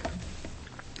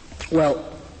 Well,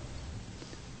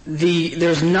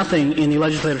 there's nothing in the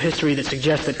legislative history that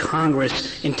suggests that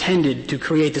Congress intended to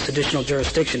create this additional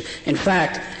jurisdiction. In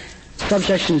fact,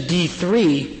 subsection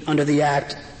D3 under the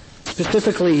Act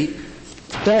specifically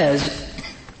says,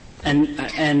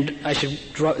 and I should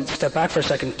step back for a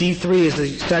second, D3 is the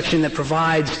section that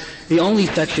provides the only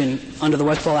section under the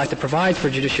Westfall Act that provides for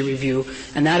judicial review,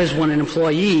 and that is when an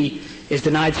employee is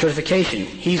denied certification.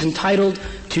 He's entitled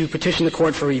to petition the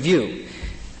court for review.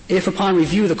 If upon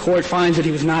review the court finds that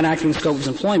he was not acting in the scope of his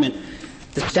employment,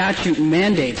 the statute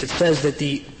mandates, it says that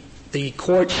the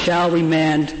court shall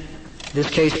remand this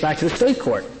case back to the state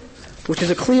court, which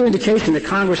is a clear indication that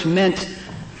Congress meant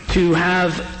to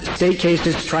have state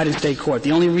cases tried in state court.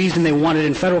 The only reason they want it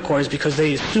in federal court is because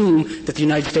they assume that the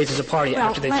United States is a party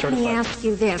after they've certified. Let me ask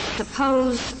you this.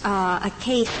 Suppose a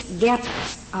case gets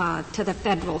to the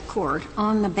federal court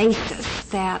on the basis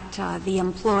that the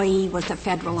employee was a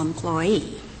federal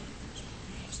employee.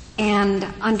 And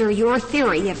under your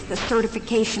theory, if the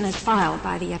certification is filed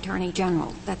by the Attorney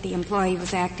General that the employee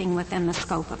was acting within the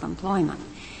scope of employment,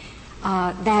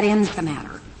 that ends the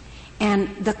matter.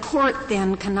 And the court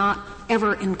then cannot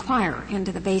ever inquire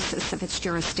into the basis of its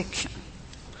jurisdiction.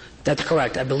 That's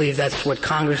correct. I believe that's what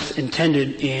Congress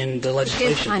intended in the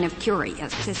legislation. It's kind of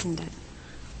curious, isn't it?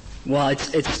 Well,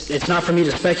 it's not for me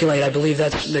to speculate. I believe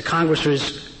the Congress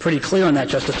was pretty clear on that,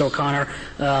 Justice O'Connor,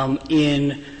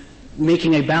 in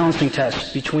making a balancing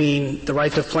test between the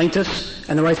rights of plaintiffs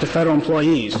and the rights of federal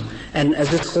employees. And as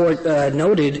this court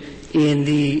noted in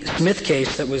the Smith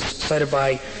case that was cited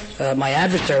by my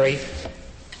adversary,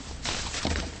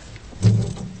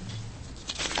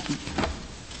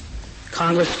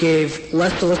 Congress gave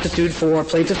less solicitude for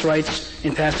plaintiffs' rights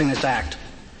in passing this act.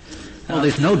 Well,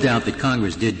 there's no doubt that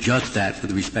Congress did just that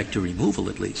with respect to removal,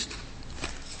 at least.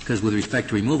 Because with respect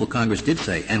to removal, Congress did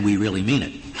say, and we really mean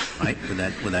it, right,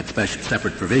 with that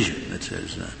separate provision that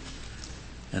says,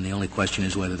 and the only question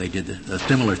is whether they did a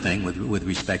similar thing with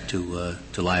respect to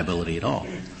liability at all.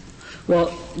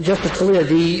 Well, Justice Scalia,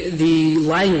 the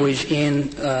language in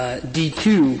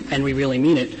D2, and we really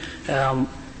mean it,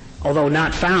 although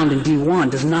not found in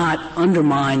D1, does not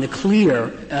undermine the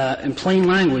clear and plain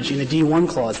language in the D1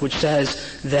 clause, which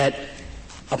says that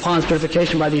upon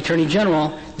certification by the Attorney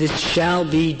General, this shall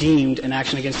be deemed an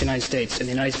action against the United States, and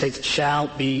the United States shall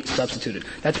be substituted.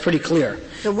 That's pretty clear.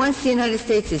 So once the United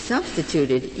States is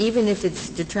substituted, even if it's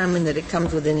determined that it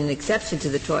comes within an exception to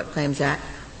the Tort Claims Act,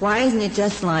 why isn't it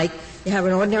just like you have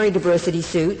an ordinary diversity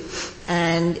suit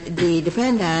and the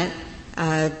defendant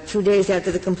 2 days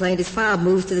after the complaint is filed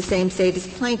moves to the same state as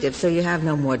plaintiff, so you have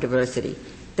no more diversity?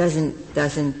 Doesn't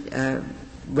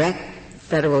wreck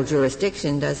federal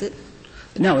jurisdiction, does it?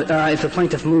 No, if a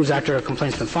plaintiff moves after a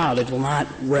complaint's been filed, it will not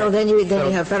wreck. So then you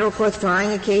have federal courts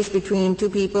trying a case between two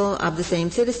people of the same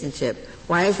citizenship.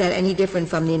 Why is that any different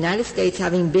from the United States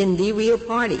having been the real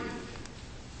party?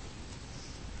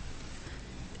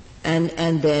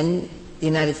 And then the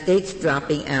United States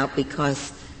dropping out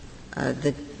because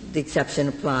the exception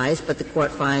applies, but the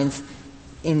court finds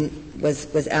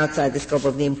was outside the scope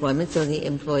of the employment, so the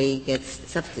employee gets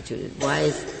substituted.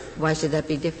 Why should that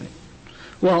be different?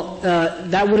 Well,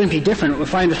 that wouldn't be different.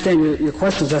 If I understand your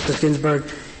question, Justice Ginsburg,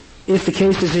 if the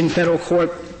case is in federal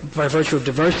court by virtue of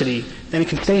diversity, then it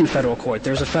can stay in federal court.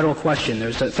 There's a federal question.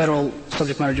 There's a federal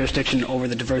subject matter jurisdiction over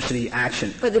the diversity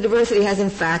action. But the diversity has in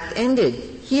fact ended.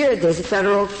 Here, there's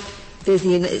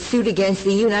the suit against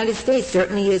the United States,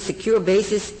 certainly a secure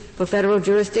basis for federal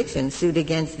jurisdiction, suit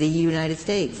against the United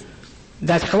States.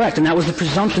 That's correct, and that was the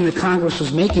presumption that Congress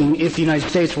was making if the United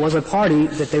States was a party,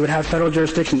 that they would have federal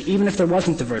jurisdiction, even if there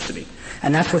wasn't diversity.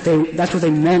 And that's what they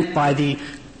meant by the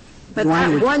But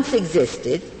language. That once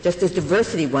existed, just as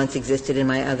diversity once existed in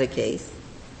my other case.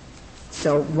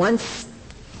 So once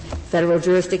federal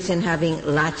jurisdiction having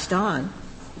latched on,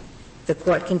 the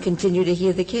court can continue to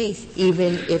hear the case,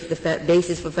 even if the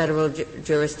basis for federal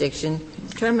jurisdiction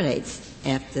terminates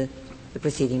after the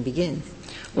proceeding begins.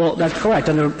 Well, that's correct.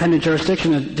 Under pendent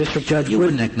jurisdiction, a district judge You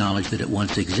wouldn't acknowledge that it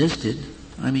once existed.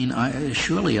 I mean,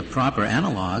 surely a proper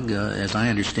analog, as I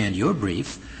understand your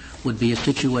brief, would be a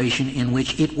situation in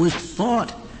which it was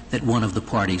thought that one of the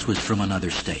parties was from another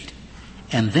state.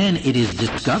 And then it is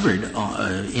discovered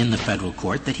in the federal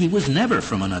court that he was never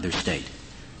from another state.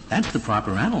 That's the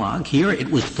proper analog. Here it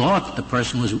was thought the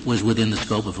person was within the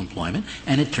scope of employment,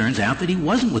 and it turns out that he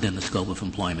wasn't within the scope of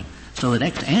employment. So that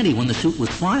ex ante, when the suit was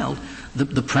filed,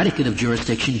 the predicate of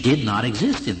jurisdiction did not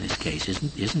exist in this case.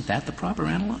 Isn't that the proper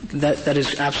analog? That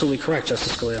is absolutely correct,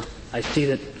 Justice Scalia. I see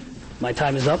that my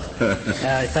time is up.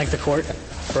 I thank the Court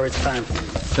for its time.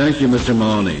 Thank you, Mr.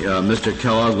 Maloney. Mr.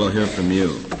 Kellogg, we'll hear from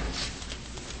you.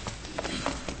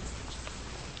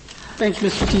 Thank you,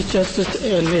 Mr. Chief Justice,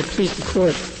 and may it please the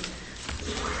Court.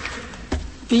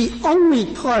 The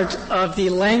only part of the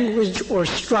language or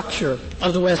structure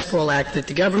of the Westfall Act that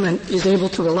the government is able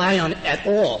to rely on at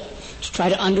all to try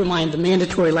to undermine the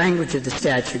mandatory language of the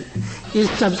statute is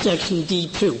subsection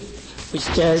D2, which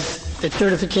says that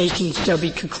certification shall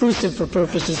be conclusive for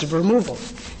purposes of removal.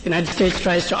 The United States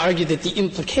tries to argue that the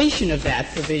implication of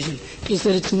that provision is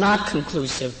that it's not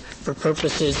conclusive for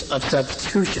purposes of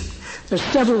substitution. There's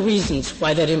several reasons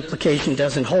why that implication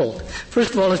doesn't hold.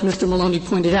 First of all, as Mr. Maloney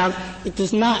pointed out, it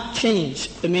does not change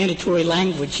the mandatory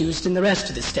language used in the rest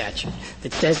of the statute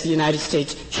that says the United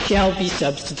States shall be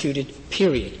substituted,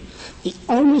 period. The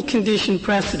only condition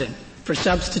precedent for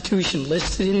substitution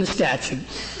listed in the statute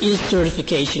is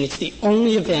certification. It's the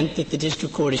only event that the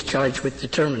district court is charged with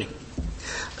determining.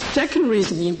 The second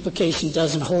reason the implication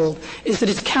doesn't hold is that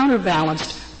it's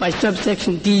counterbalanced by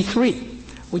subsection D3,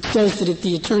 which says that if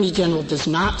the Attorney General does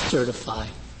not certify,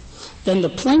 then the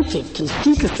plaintiff can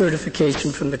seek a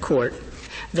certification from the court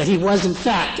that he was in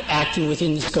fact acting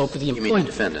within the scope of the employment. You mean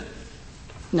the defendant?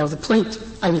 No, the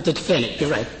defendant.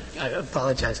 You're right. I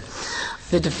apologize.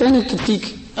 The defendant can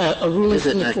seek a ruling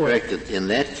from the court. Is it not correct that in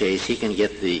that case he can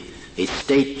get a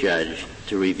state judge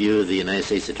to review the United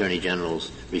States Attorney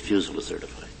General's refusal to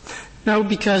certify? No,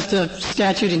 because the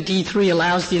statute in D3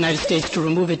 allows the United States to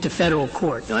remove it to federal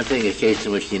court. No, I'm taking a case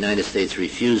in which the United States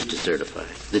refused to certify,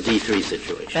 the D3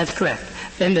 situation. That's correct.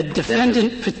 Then the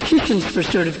defendant petitions for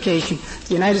certification.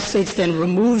 The United States then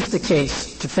removes the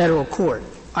case to federal court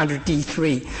under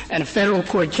D3, and a federal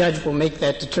court judge will make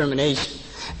that determination.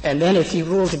 And then if he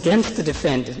rules against the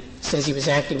defendant, says he was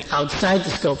acting outside the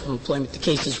scope of employment, the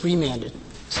case is remanded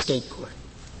to state court.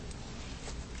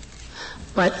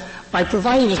 But by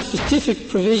providing a specific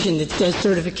provision that says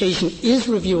certification is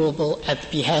reviewable at the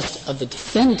behest of the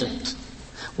defendant,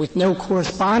 with no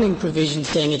corresponding provision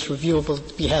saying it's reviewable at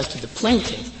the behest of the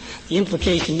plaintiff, the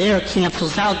implication there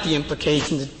cancels out the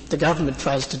implication that the government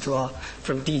tries to draw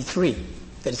from D3,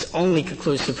 that it's only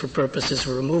conclusive for purposes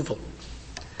of removal.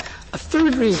 A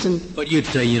third reason... But you'd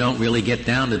say you don't really get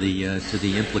down to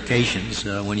the implications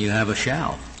when you have a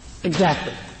shall.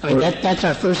 Exactly. I mean, that's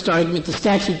our first argument. The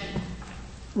statute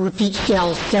repeats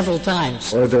shall several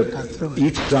times. Or that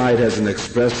each side has an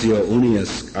expressio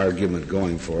unius argument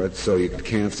going for it, so it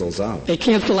cancels out. They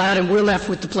cancel out, and we're left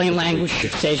with the plain language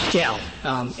that says shall,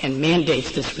 and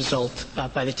mandates this result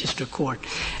by the district court.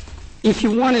 If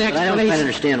you want an explanation... I don't quite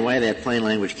understand why that plain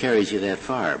language carries you that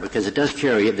far, because it does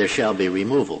carry it, there shall be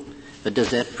removal. But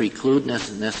does that preclude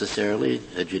necessarily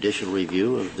a judicial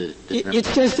review of the... It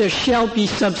says there shall be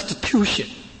substitution,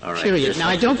 all right, period. Now,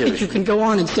 I don't think you can go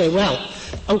on and say, well,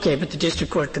 okay, but the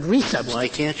district court could resubstitute. Why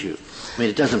can't you? I mean,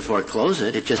 it doesn't foreclose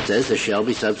it. It just says there shall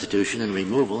be substitution and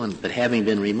removal, but having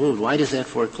been removed, why does that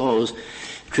foreclose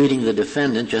treating the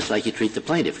defendant just like you treat the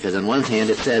plaintiff? Because on one hand,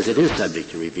 it says it is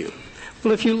subject to review.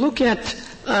 Well, if you look at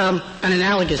an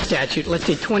analogous statute, let's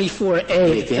say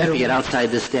 24A... If you have to get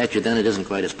outside this statute, then it isn't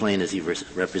quite as plain as you're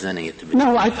representing it to be.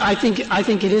 No, I think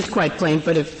it is quite plain,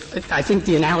 but I think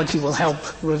the analogy will help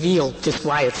reveal just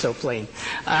why it's so plain.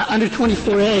 Under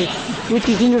 24A, which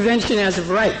is intervention as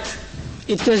of right,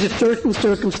 it says if certain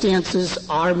circumstances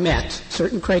are met,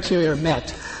 certain criteria are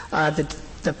met, that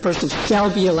the person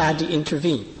shall be allowed to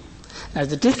intervene. Now,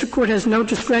 the district court has no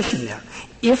discretion there.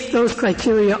 If those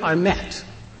criteria are met,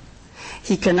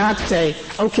 he cannot say,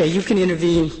 okay, you can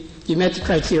intervene, you met the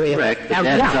criteria. Correct, but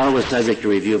that's always subject to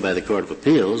review by the Court of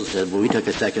Appeals. It said, well, we took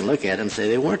a second look at it and say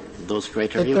they weren't those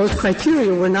criteria. But those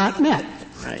criteria were not met.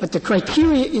 Right. But the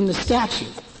criteria in the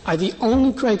statute are the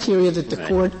only criteria that the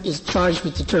court is charged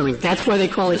with determining. That's why they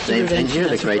call it the same thing here,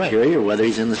 the criteria, whether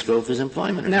he's in the scope of his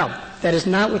employment or not. No, that is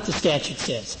not what the statute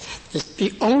says.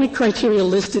 The only criteria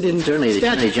listed in certainly the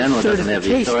statute Attorney General doesn't have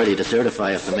the authority to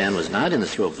certify if the man was not in the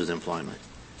scope of his employment.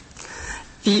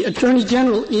 The Attorney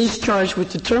General is charged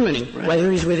with determining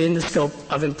whether he's within the scope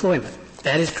of employment.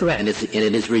 That is correct. And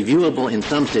it is reviewable in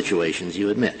some situations,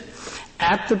 you admit.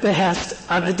 At the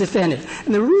behest of the defendant.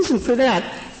 And the reason for that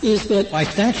is that... By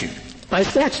statute. By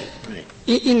statute. Right.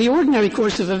 In the ordinary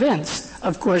course of events,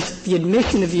 of course, the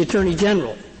admission of the Attorney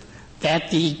General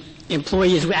that the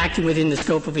employee is acting within the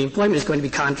scope of the employment is going to be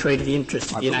contrary to the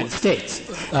interests of the United States.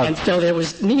 And so there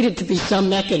was needed to be some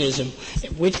mechanism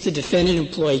in which the defendant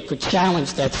employee could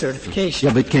challenge that certification.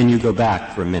 Yeah, but can you go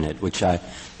back for a minute, which I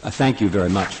thank you very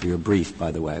much for your brief,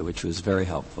 by the way, which was very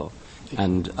helpful.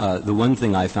 And the one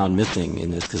thing I found missing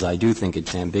in this, because I do think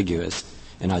it's ambiguous,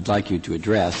 and I'd like you to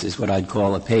address, is what I'd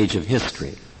call a page of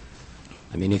history.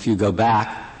 I mean, if you go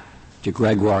back to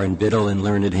Gregoire and Biddle and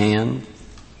Learned Hand,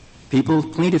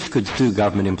 plaintiffs could sue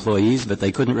government employees, but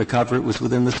they couldn't recover it was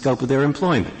within the scope of their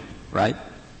employment, right?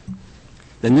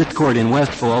 Then this court in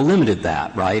Westfall limited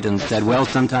that, right, and said, well,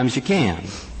 sometimes you can.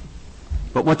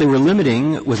 But what they were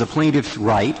limiting was a plaintiff's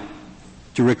right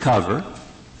to recover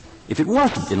if it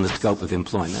wasn't in the scope of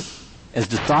employment, as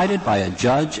decided by a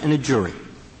judge and a jury.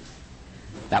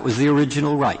 That was the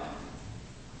original right.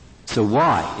 So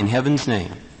why, in heaven's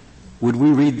name, would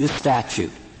we read this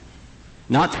statute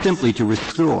not simply to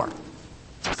restore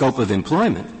scope of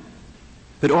employment,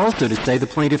 but also to say the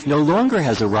plaintiff no longer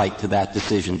has a right to that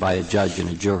decision by a judge and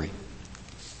a jury?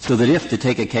 So that if, to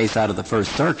take a case out of the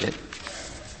First Circuit,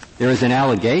 there is an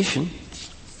allegation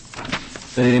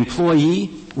that an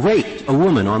employee raped a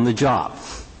woman on the job.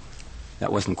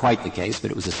 That wasn't quite the case,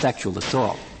 but it was a sexual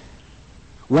assault.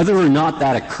 Whether or not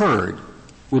that occurred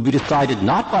will be decided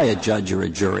not by a judge or a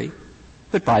jury,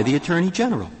 but by the Attorney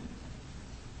General.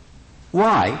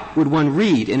 Why would one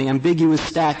read an ambiguous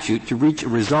statute to reach a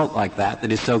result like that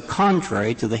is so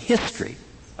contrary to the history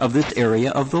of this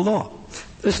area of the law?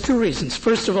 There's two reasons.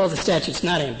 First of all, the statute's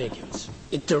not ambiguous.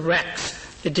 It directs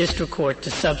the district court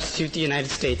to substitute the United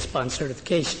States upon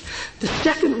certification. The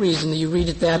second reason that you read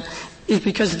it that is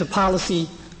because of the policy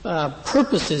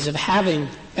purposes of having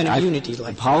an immunity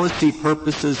like that. The policy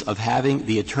purposes of having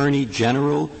the Attorney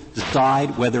General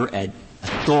decide whether an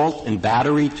assault and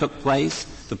battery took place,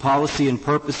 the policy and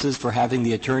purposes for having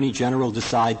the Attorney General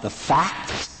decide the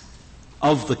facts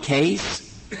of the case,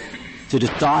 to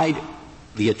decide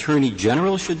the Attorney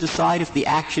General should decide if the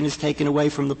action is taken away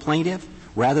from the plaintiff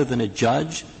rather than a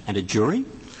judge and a jury,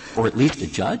 or at least a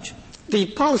judge? The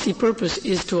policy purpose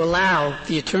is to allow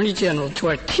the Attorney General to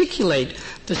articulate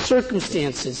the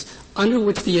circumstances under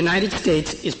which the United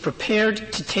States is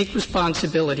prepared to take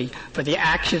responsibility for the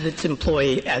action its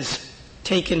employee has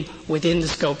taken within the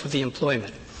scope of the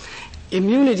employment.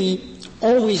 Immunity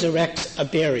always erects a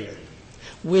barrier,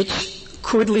 which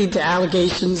could lead to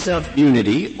allegations of...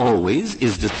 Immunity always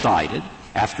is decided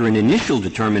after an initial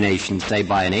determination, say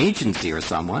by an agency or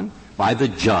someone, by the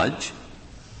judge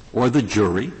or the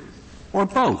jury or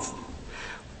both.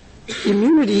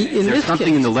 Immunity in this case... Is there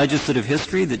something in the legislative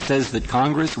history that says that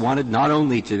Congress wanted not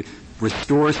only to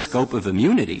restore scope of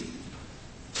immunity,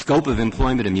 scope of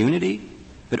employment immunity,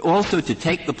 but also to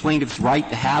take the plaintiff's right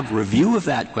to have review of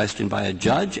that question by a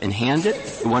judge and hand it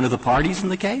to one of the parties in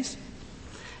the case?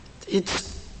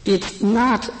 It's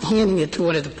not handing it to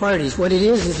one of the parties. What it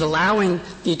is allowing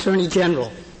the Attorney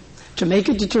General to make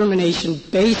a determination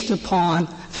based upon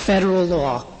federal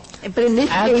law. But in this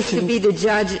case, to be the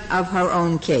judge of her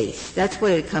own case. That's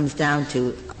what it comes down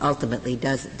to ultimately,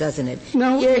 doesn't it?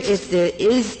 No. Here, if there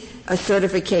is a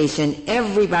certification,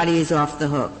 everybody is off the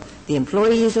hook. The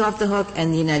employee is off the hook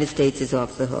and the United States is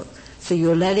off the hook. So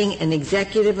you're letting an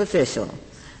executive official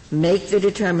make the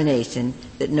determination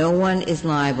that no one is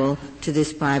liable to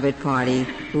this private party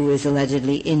who is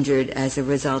allegedly injured as a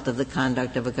result of the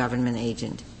conduct of a government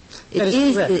agent. It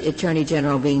is the Attorney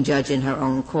General being judged in her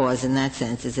own cause in that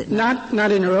sense, is it not?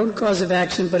 Not in her own cause of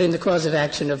action, but in the cause of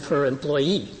action of her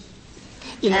employee.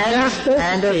 And of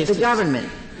the government.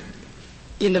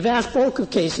 In the vast bulk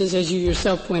of cases, as you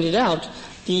yourself pointed out,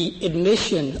 the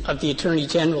admission of the Attorney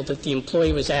General that the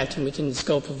employee was acting within the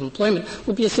scope of employment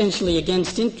will be essentially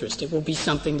against interest. It will be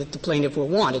something that the plaintiff will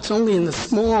want. It's only in the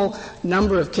small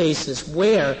number of cases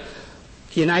where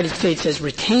the United States has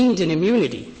retained an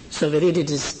immunity so that it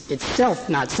is itself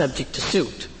not subject to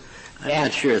suit. I'm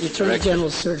not sure it's correct to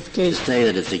say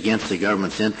that it's against the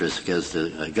government's interest, because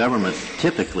the government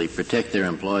typically protect their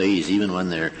employees even when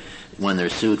they're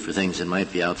sued for things that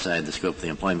might be outside the scope of the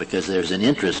employment, because there's an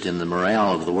interest in the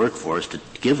morale of the workforce to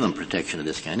give them protection of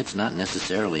this kind. It's not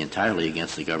necessarily entirely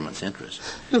against the government's interest.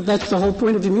 No, that's the whole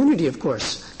point of immunity, of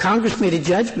course. Congress made a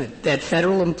judgment that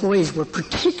federal employees were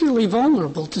particularly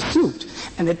vulnerable to suit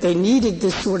and that they needed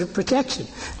this sort of protection.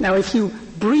 Now, if you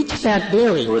breach that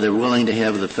barrier... Or they're willing to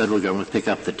have the federal government pick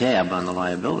up the tab on the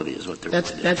liability is what they're willing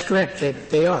to do. That's correct.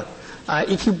 They are.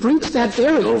 If you breach that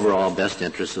barrier... The overall best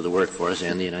interest of the workforce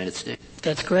and the United States.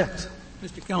 That's correct.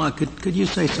 Mr. Kellogg, could you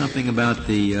say something about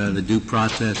the due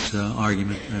process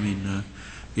argument? I mean,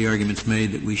 the argument's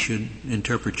made that we should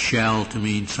interpret shall to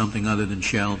mean something other than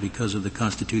shall because of the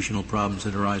constitutional problems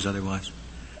that arise otherwise.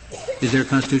 Is there a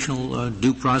constitutional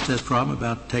due process problem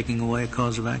about taking away a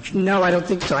cause of action? No, I don't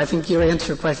think so. I think your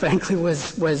answer, quite frankly,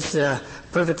 was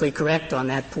perfectly correct on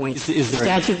that point. The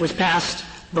statute was passed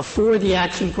before the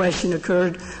action question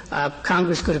occurred.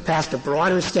 Congress could have passed a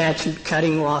broader statute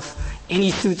cutting off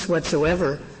any suits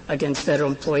whatsoever against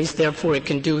federal employees. Therefore, it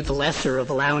can do the lesser of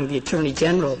allowing the Attorney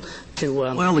General to...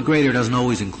 Well, the greater doesn't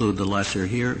always include the lesser.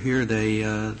 Here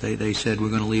they said we're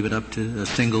going to leave it up to a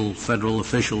single federal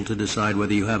official to decide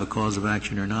whether you have a cause of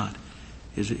action or not.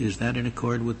 Is that in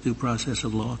accord with due process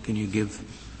of law? Can you give...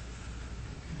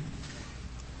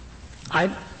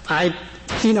 I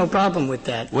see no problem with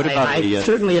that. What about I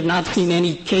certainly have not seen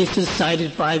any cases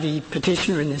cited by the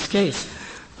petitioner in this case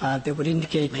that would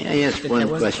indicate. May I ask one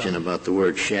question about the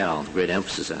word shall, great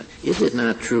emphasis on it. Is it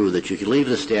not true that you could leave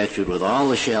the statute with all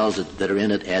the shalls that are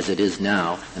in it as it is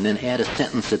now and then add a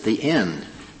sentence at the end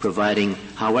providing,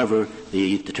 however,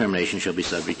 the determination shall be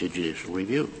subject to judicial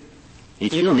review? You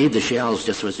still need the shalls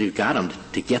just as you've got them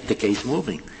to get the case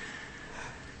moving.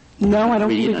 No, I don't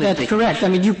think that's correct. I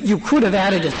mean, you could have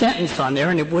added a sentence on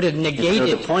there, and it would have negated. And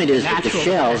so the point is that the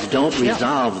shells don't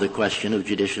resolve the question of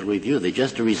judicial review. They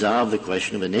just resolve the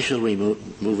question of initial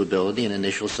removability and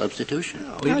initial substitution.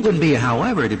 No, it wouldn't be a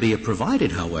however; to be a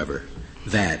provided however.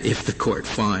 That if the court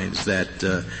finds that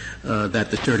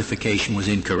that the certification was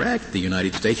incorrect, the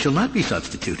United States shall not be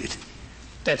substituted.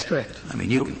 That's correct. I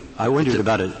mean, I wondered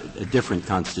about a different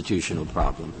constitutional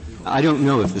problem. I don't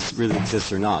know if this really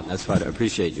exists or not. That's why I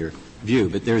appreciate your view.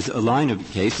 But there's a line of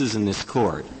cases in this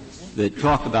court that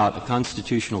talk about a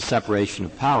constitutional separation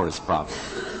of powers problem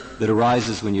that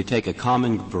arises when you take a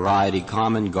common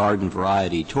garden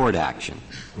variety tort action,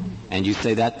 and you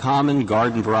say that common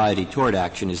garden variety tort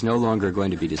action is no longer going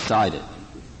to be decided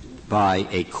by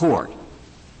a court.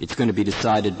 It's going to be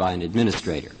decided by an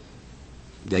administrator.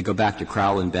 They go back to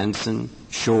Crowell and Benson,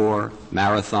 Shore,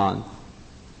 Marathon.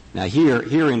 Now here,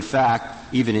 in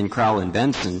fact, even in Crowell and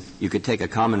Benson, you could take a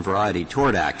common variety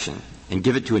tort action and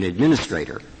give it to an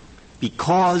administrator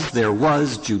because there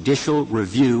was judicial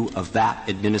review of that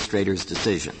administrator's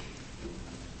decision.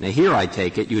 Now here, I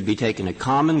take it, you would be taking a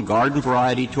common garden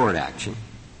variety tort action,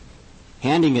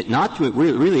 handing it not to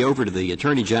really over to the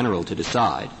Attorney General to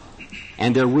decide,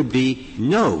 and there would be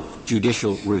no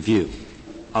judicial review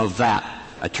of that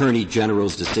Attorney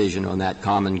General's decision on that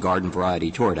common garden variety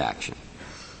tort action.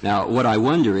 Now, what I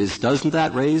wonder is, doesn't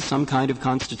that raise some kind of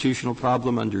constitutional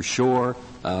problem under Shore,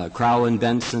 Crowell and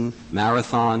Benson,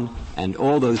 Marathon, and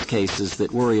all those cases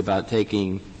that worry about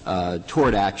taking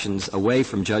tort actions away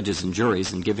from judges and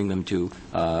juries and giving them to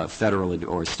federal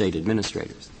or state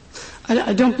administrators?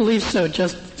 I don't believe so,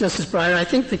 Justice Breyer. I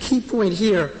think the key point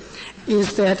here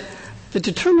is that the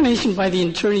determination by the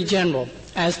Attorney General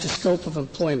as to scope of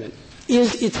employment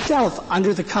is itself,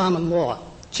 under the common law,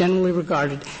 generally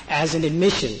regarded as an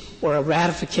admission or a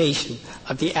ratification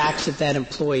of the acts of that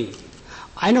employee.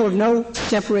 I know of no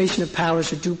separation of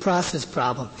powers or due process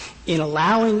problem in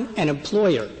allowing an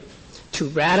employer to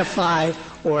ratify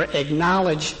or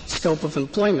acknowledge scope of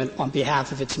employment on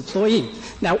behalf of its employee.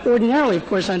 Now, ordinarily, of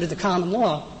course, under the common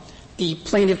law, the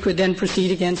plaintiff could then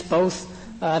proceed against both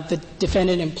the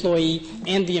defendant employee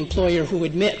and the employer who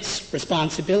admits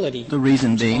responsibility. The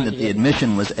reason being that the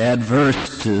admission was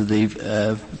adverse to the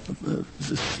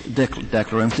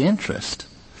declarant's interest.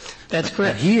 That's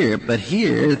correct. But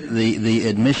here the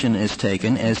admission is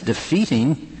taken as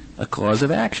defeating a cause of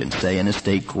action, say in a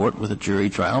state court with a jury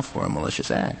trial for a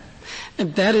malicious act.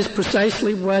 And that is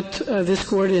precisely what this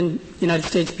court in United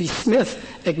States v. Smith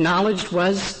acknowledged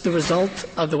was the result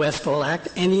of the Westfall Act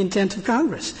and the intent of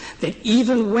Congress, that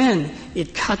even when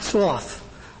it cuts off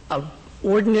an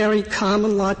ordinary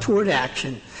common law tort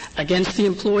action against the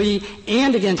employee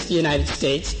and against the United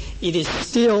States, it is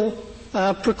still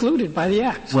precluded by the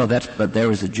Act. Well, but there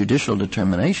was a judicial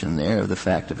determination there of the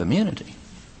fact of immunity.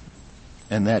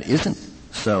 And that isn't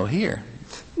so here.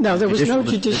 No, there was no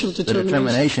judicial determination. The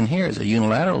determination here is a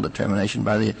unilateral determination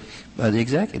by the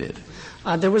executive.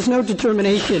 There was no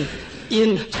determination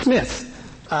in Smith.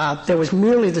 There was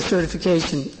merely the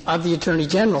certification of the Attorney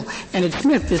General. And in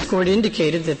Smith, this Court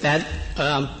indicated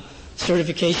that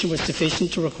certification was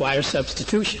sufficient to require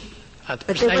substitution.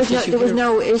 But there was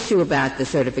no issue about the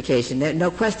certification. No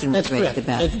question was raised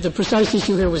about it. The precise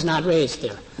issue here was not raised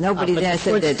there. Nobody there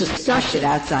said that it acted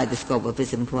outside the scope of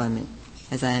his employment,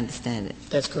 as I understand it.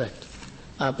 That's correct.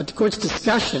 But the Court's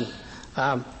discussion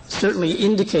certainly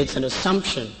indicates an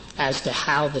assumption as to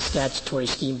how the statutory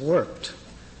scheme worked,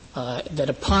 that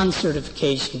upon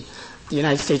certification, the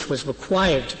United States was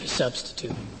required to be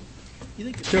substituted. You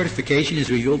think certification is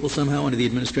reviewable somehow under the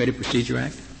Administrative Procedure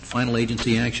Act, final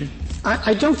agency action?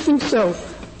 I don't think so,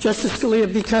 Justice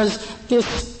Scalia, because this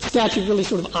statute really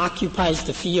sort of occupies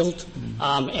the field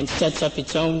and sets up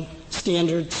its own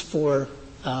standards for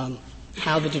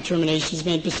how the determination is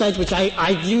made, besides which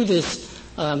I view this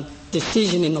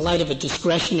decision in the light of a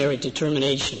discretionary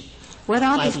determination. What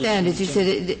are the standards? You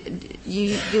said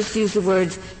you just used the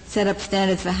words set up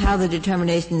standards for how the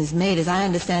determination is made. As I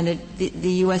understand it,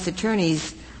 the U.S.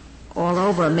 attorneys all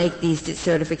over make these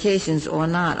certifications or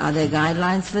not. Are there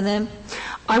guidelines for them?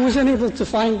 I was unable to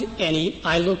find any.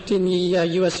 I looked in the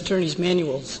U.S. attorneys'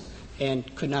 manuals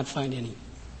and could not find any.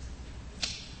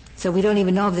 So we don't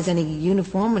even know if there's any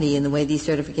uniformity in the way these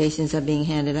certifications are being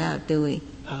handed out, do we?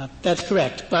 That's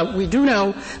correct. But we do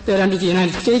know that under the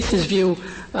United States' view,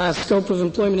 scope of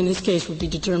employment in this case would be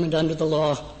determined under the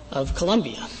law of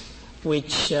Colombia,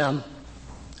 which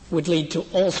would lead to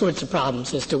all sorts of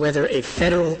problems as to whether a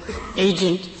federal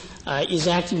agent is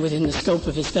acting within the scope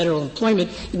of his federal employment.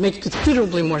 It makes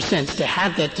considerably more sense to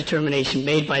have that determination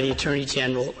made by the Attorney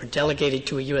General or delegated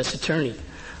to a U.S. attorney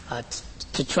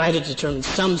to try to determine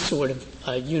some sort of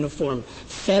uniform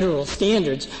federal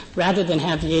standards rather than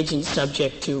have the agent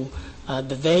subject to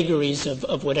the vagaries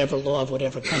of whatever law of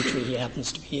whatever country he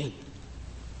happens to be in.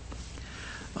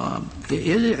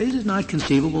 Is it not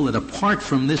conceivable that apart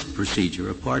from this procedure,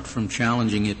 apart from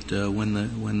challenging it when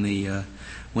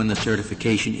the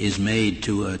certification is made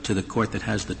to the court that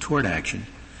has the tort action,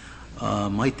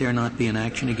 might there not be an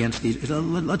action against these?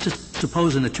 Let's just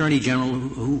suppose an attorney general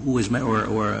who is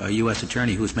or a U.S.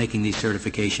 attorney who is making these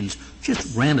certifications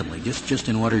just randomly, just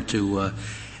in order to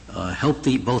help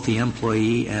both the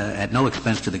employee at no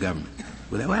expense to the government,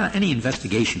 without any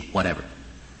investigation, whatever.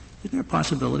 Is there a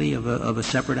possibility of a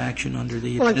separate action under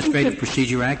the Administrative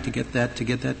Procedure Act to get that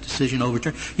decision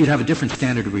overturned? You'd have a different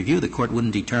standard of review. The court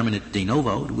wouldn't determine it de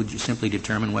novo. It would simply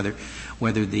determine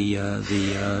whether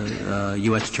the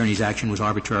U.S. attorney's action was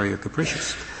arbitrary or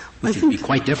capricious, which would be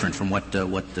quite different from what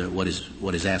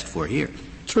is asked for here.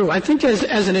 True. I think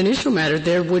as an initial matter,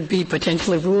 there would be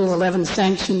potentially Rule 11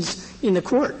 sanctions in the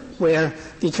court where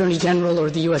the Attorney General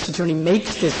or the U.S. attorney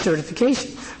makes this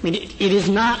certification. I mean, it is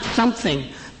not something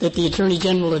that the Attorney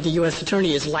General or the U.S.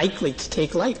 attorney is likely to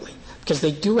take lightly, because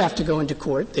they do have to go into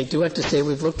court. They do have to say,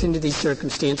 we've looked into these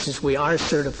circumstances. We are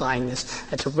certifying this.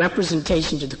 That's a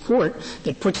representation to the court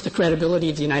that puts the credibility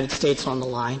of the United States on the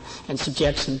line and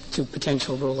subjects them to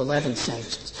potential Rule 11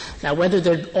 sanctions. Now, whether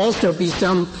there'd also be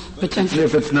some potential...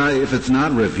 If it's not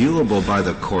reviewable by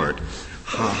the court,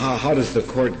 how does the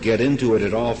court get into it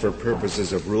at all for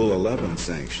purposes of Rule 11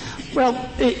 sanctions? Well,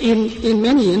 in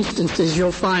many instances,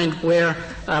 you'll find where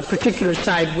a particular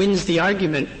side wins the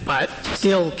argument, but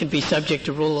still can be subject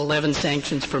to Rule 11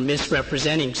 sanctions for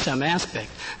misrepresenting some aspect.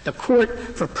 The court,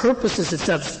 for purposes of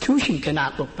substitution,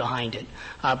 cannot look behind it.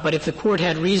 But if the court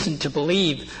had reason to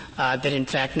believe that, in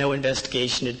fact, no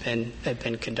investigation had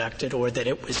been conducted or that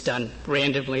it was done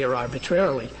randomly or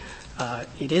arbitrarily,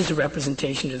 it is a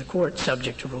representation to the court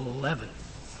subject to Rule 11.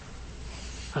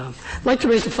 I'd like to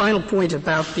raise a final point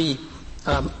about the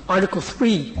Article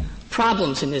 3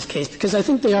 problems in this case, because I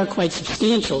think they are quite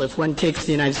substantial if one takes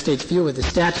the United States view of the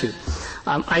statute.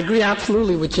 I agree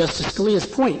absolutely with Justice Scalia's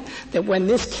point that when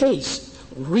this case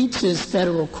reaches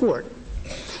federal court,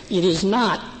 it is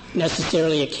not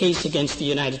necessarily a case against the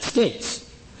United States.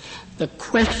 The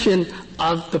question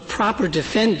of the proper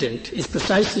defendant is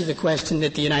precisely the question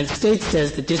that the United States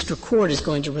says the district court is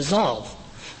going to resolve.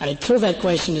 And until that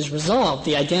question is resolved,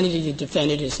 the identity of the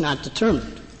defendant is not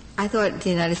determined. I thought the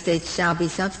United States shall be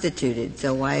substituted,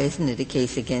 so why isn't it a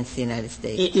case against the United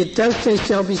States? It does say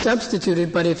shall be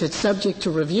substituted, but if it's subject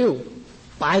to review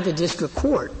by the district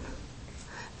court,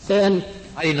 then...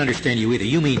 I didn't understand you either.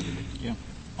 You mean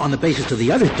on the basis of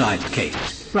the other side's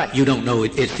case, right? You don't know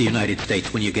it's the United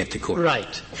States when you get to court.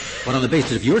 Right. But on the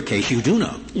basis of your case, you do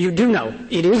know. You do know.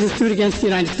 It is a suit against the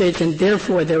United States, and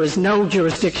therefore there is no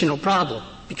jurisdictional problem,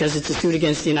 because it's a suit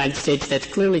against the United States that's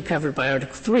clearly covered by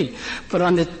Article 3. But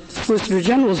on the Solicitor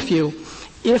General's view,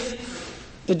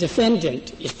 if the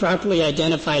defendant is properly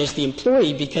identified as the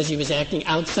employee because he was acting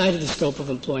outside of the scope of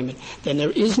employment, then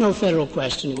there is no federal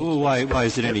question. Well, why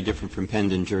is it any different from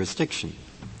pendant jurisdiction?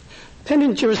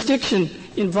 Pendant jurisdiction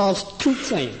involves two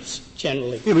claims,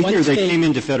 generally. Yeah, but here they came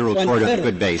into federal court on a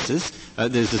good basis.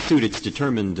 There's a suit. It's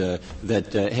determined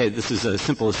that, hey, this is a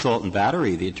simple assault and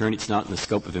battery. The attorney's not in the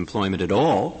scope of employment at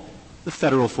all. The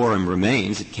federal forum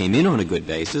remains. It came in on a good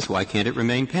basis. Why can't it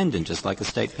remain pendant, just like a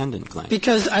state pendant claim?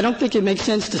 Because I don't think it makes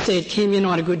sense to say it came in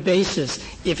on a good basis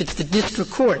if it's the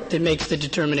district court that makes the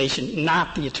determination,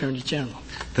 not the Attorney General.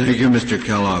 Thank you, Mr.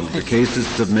 Kellogg. The case is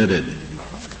submitted.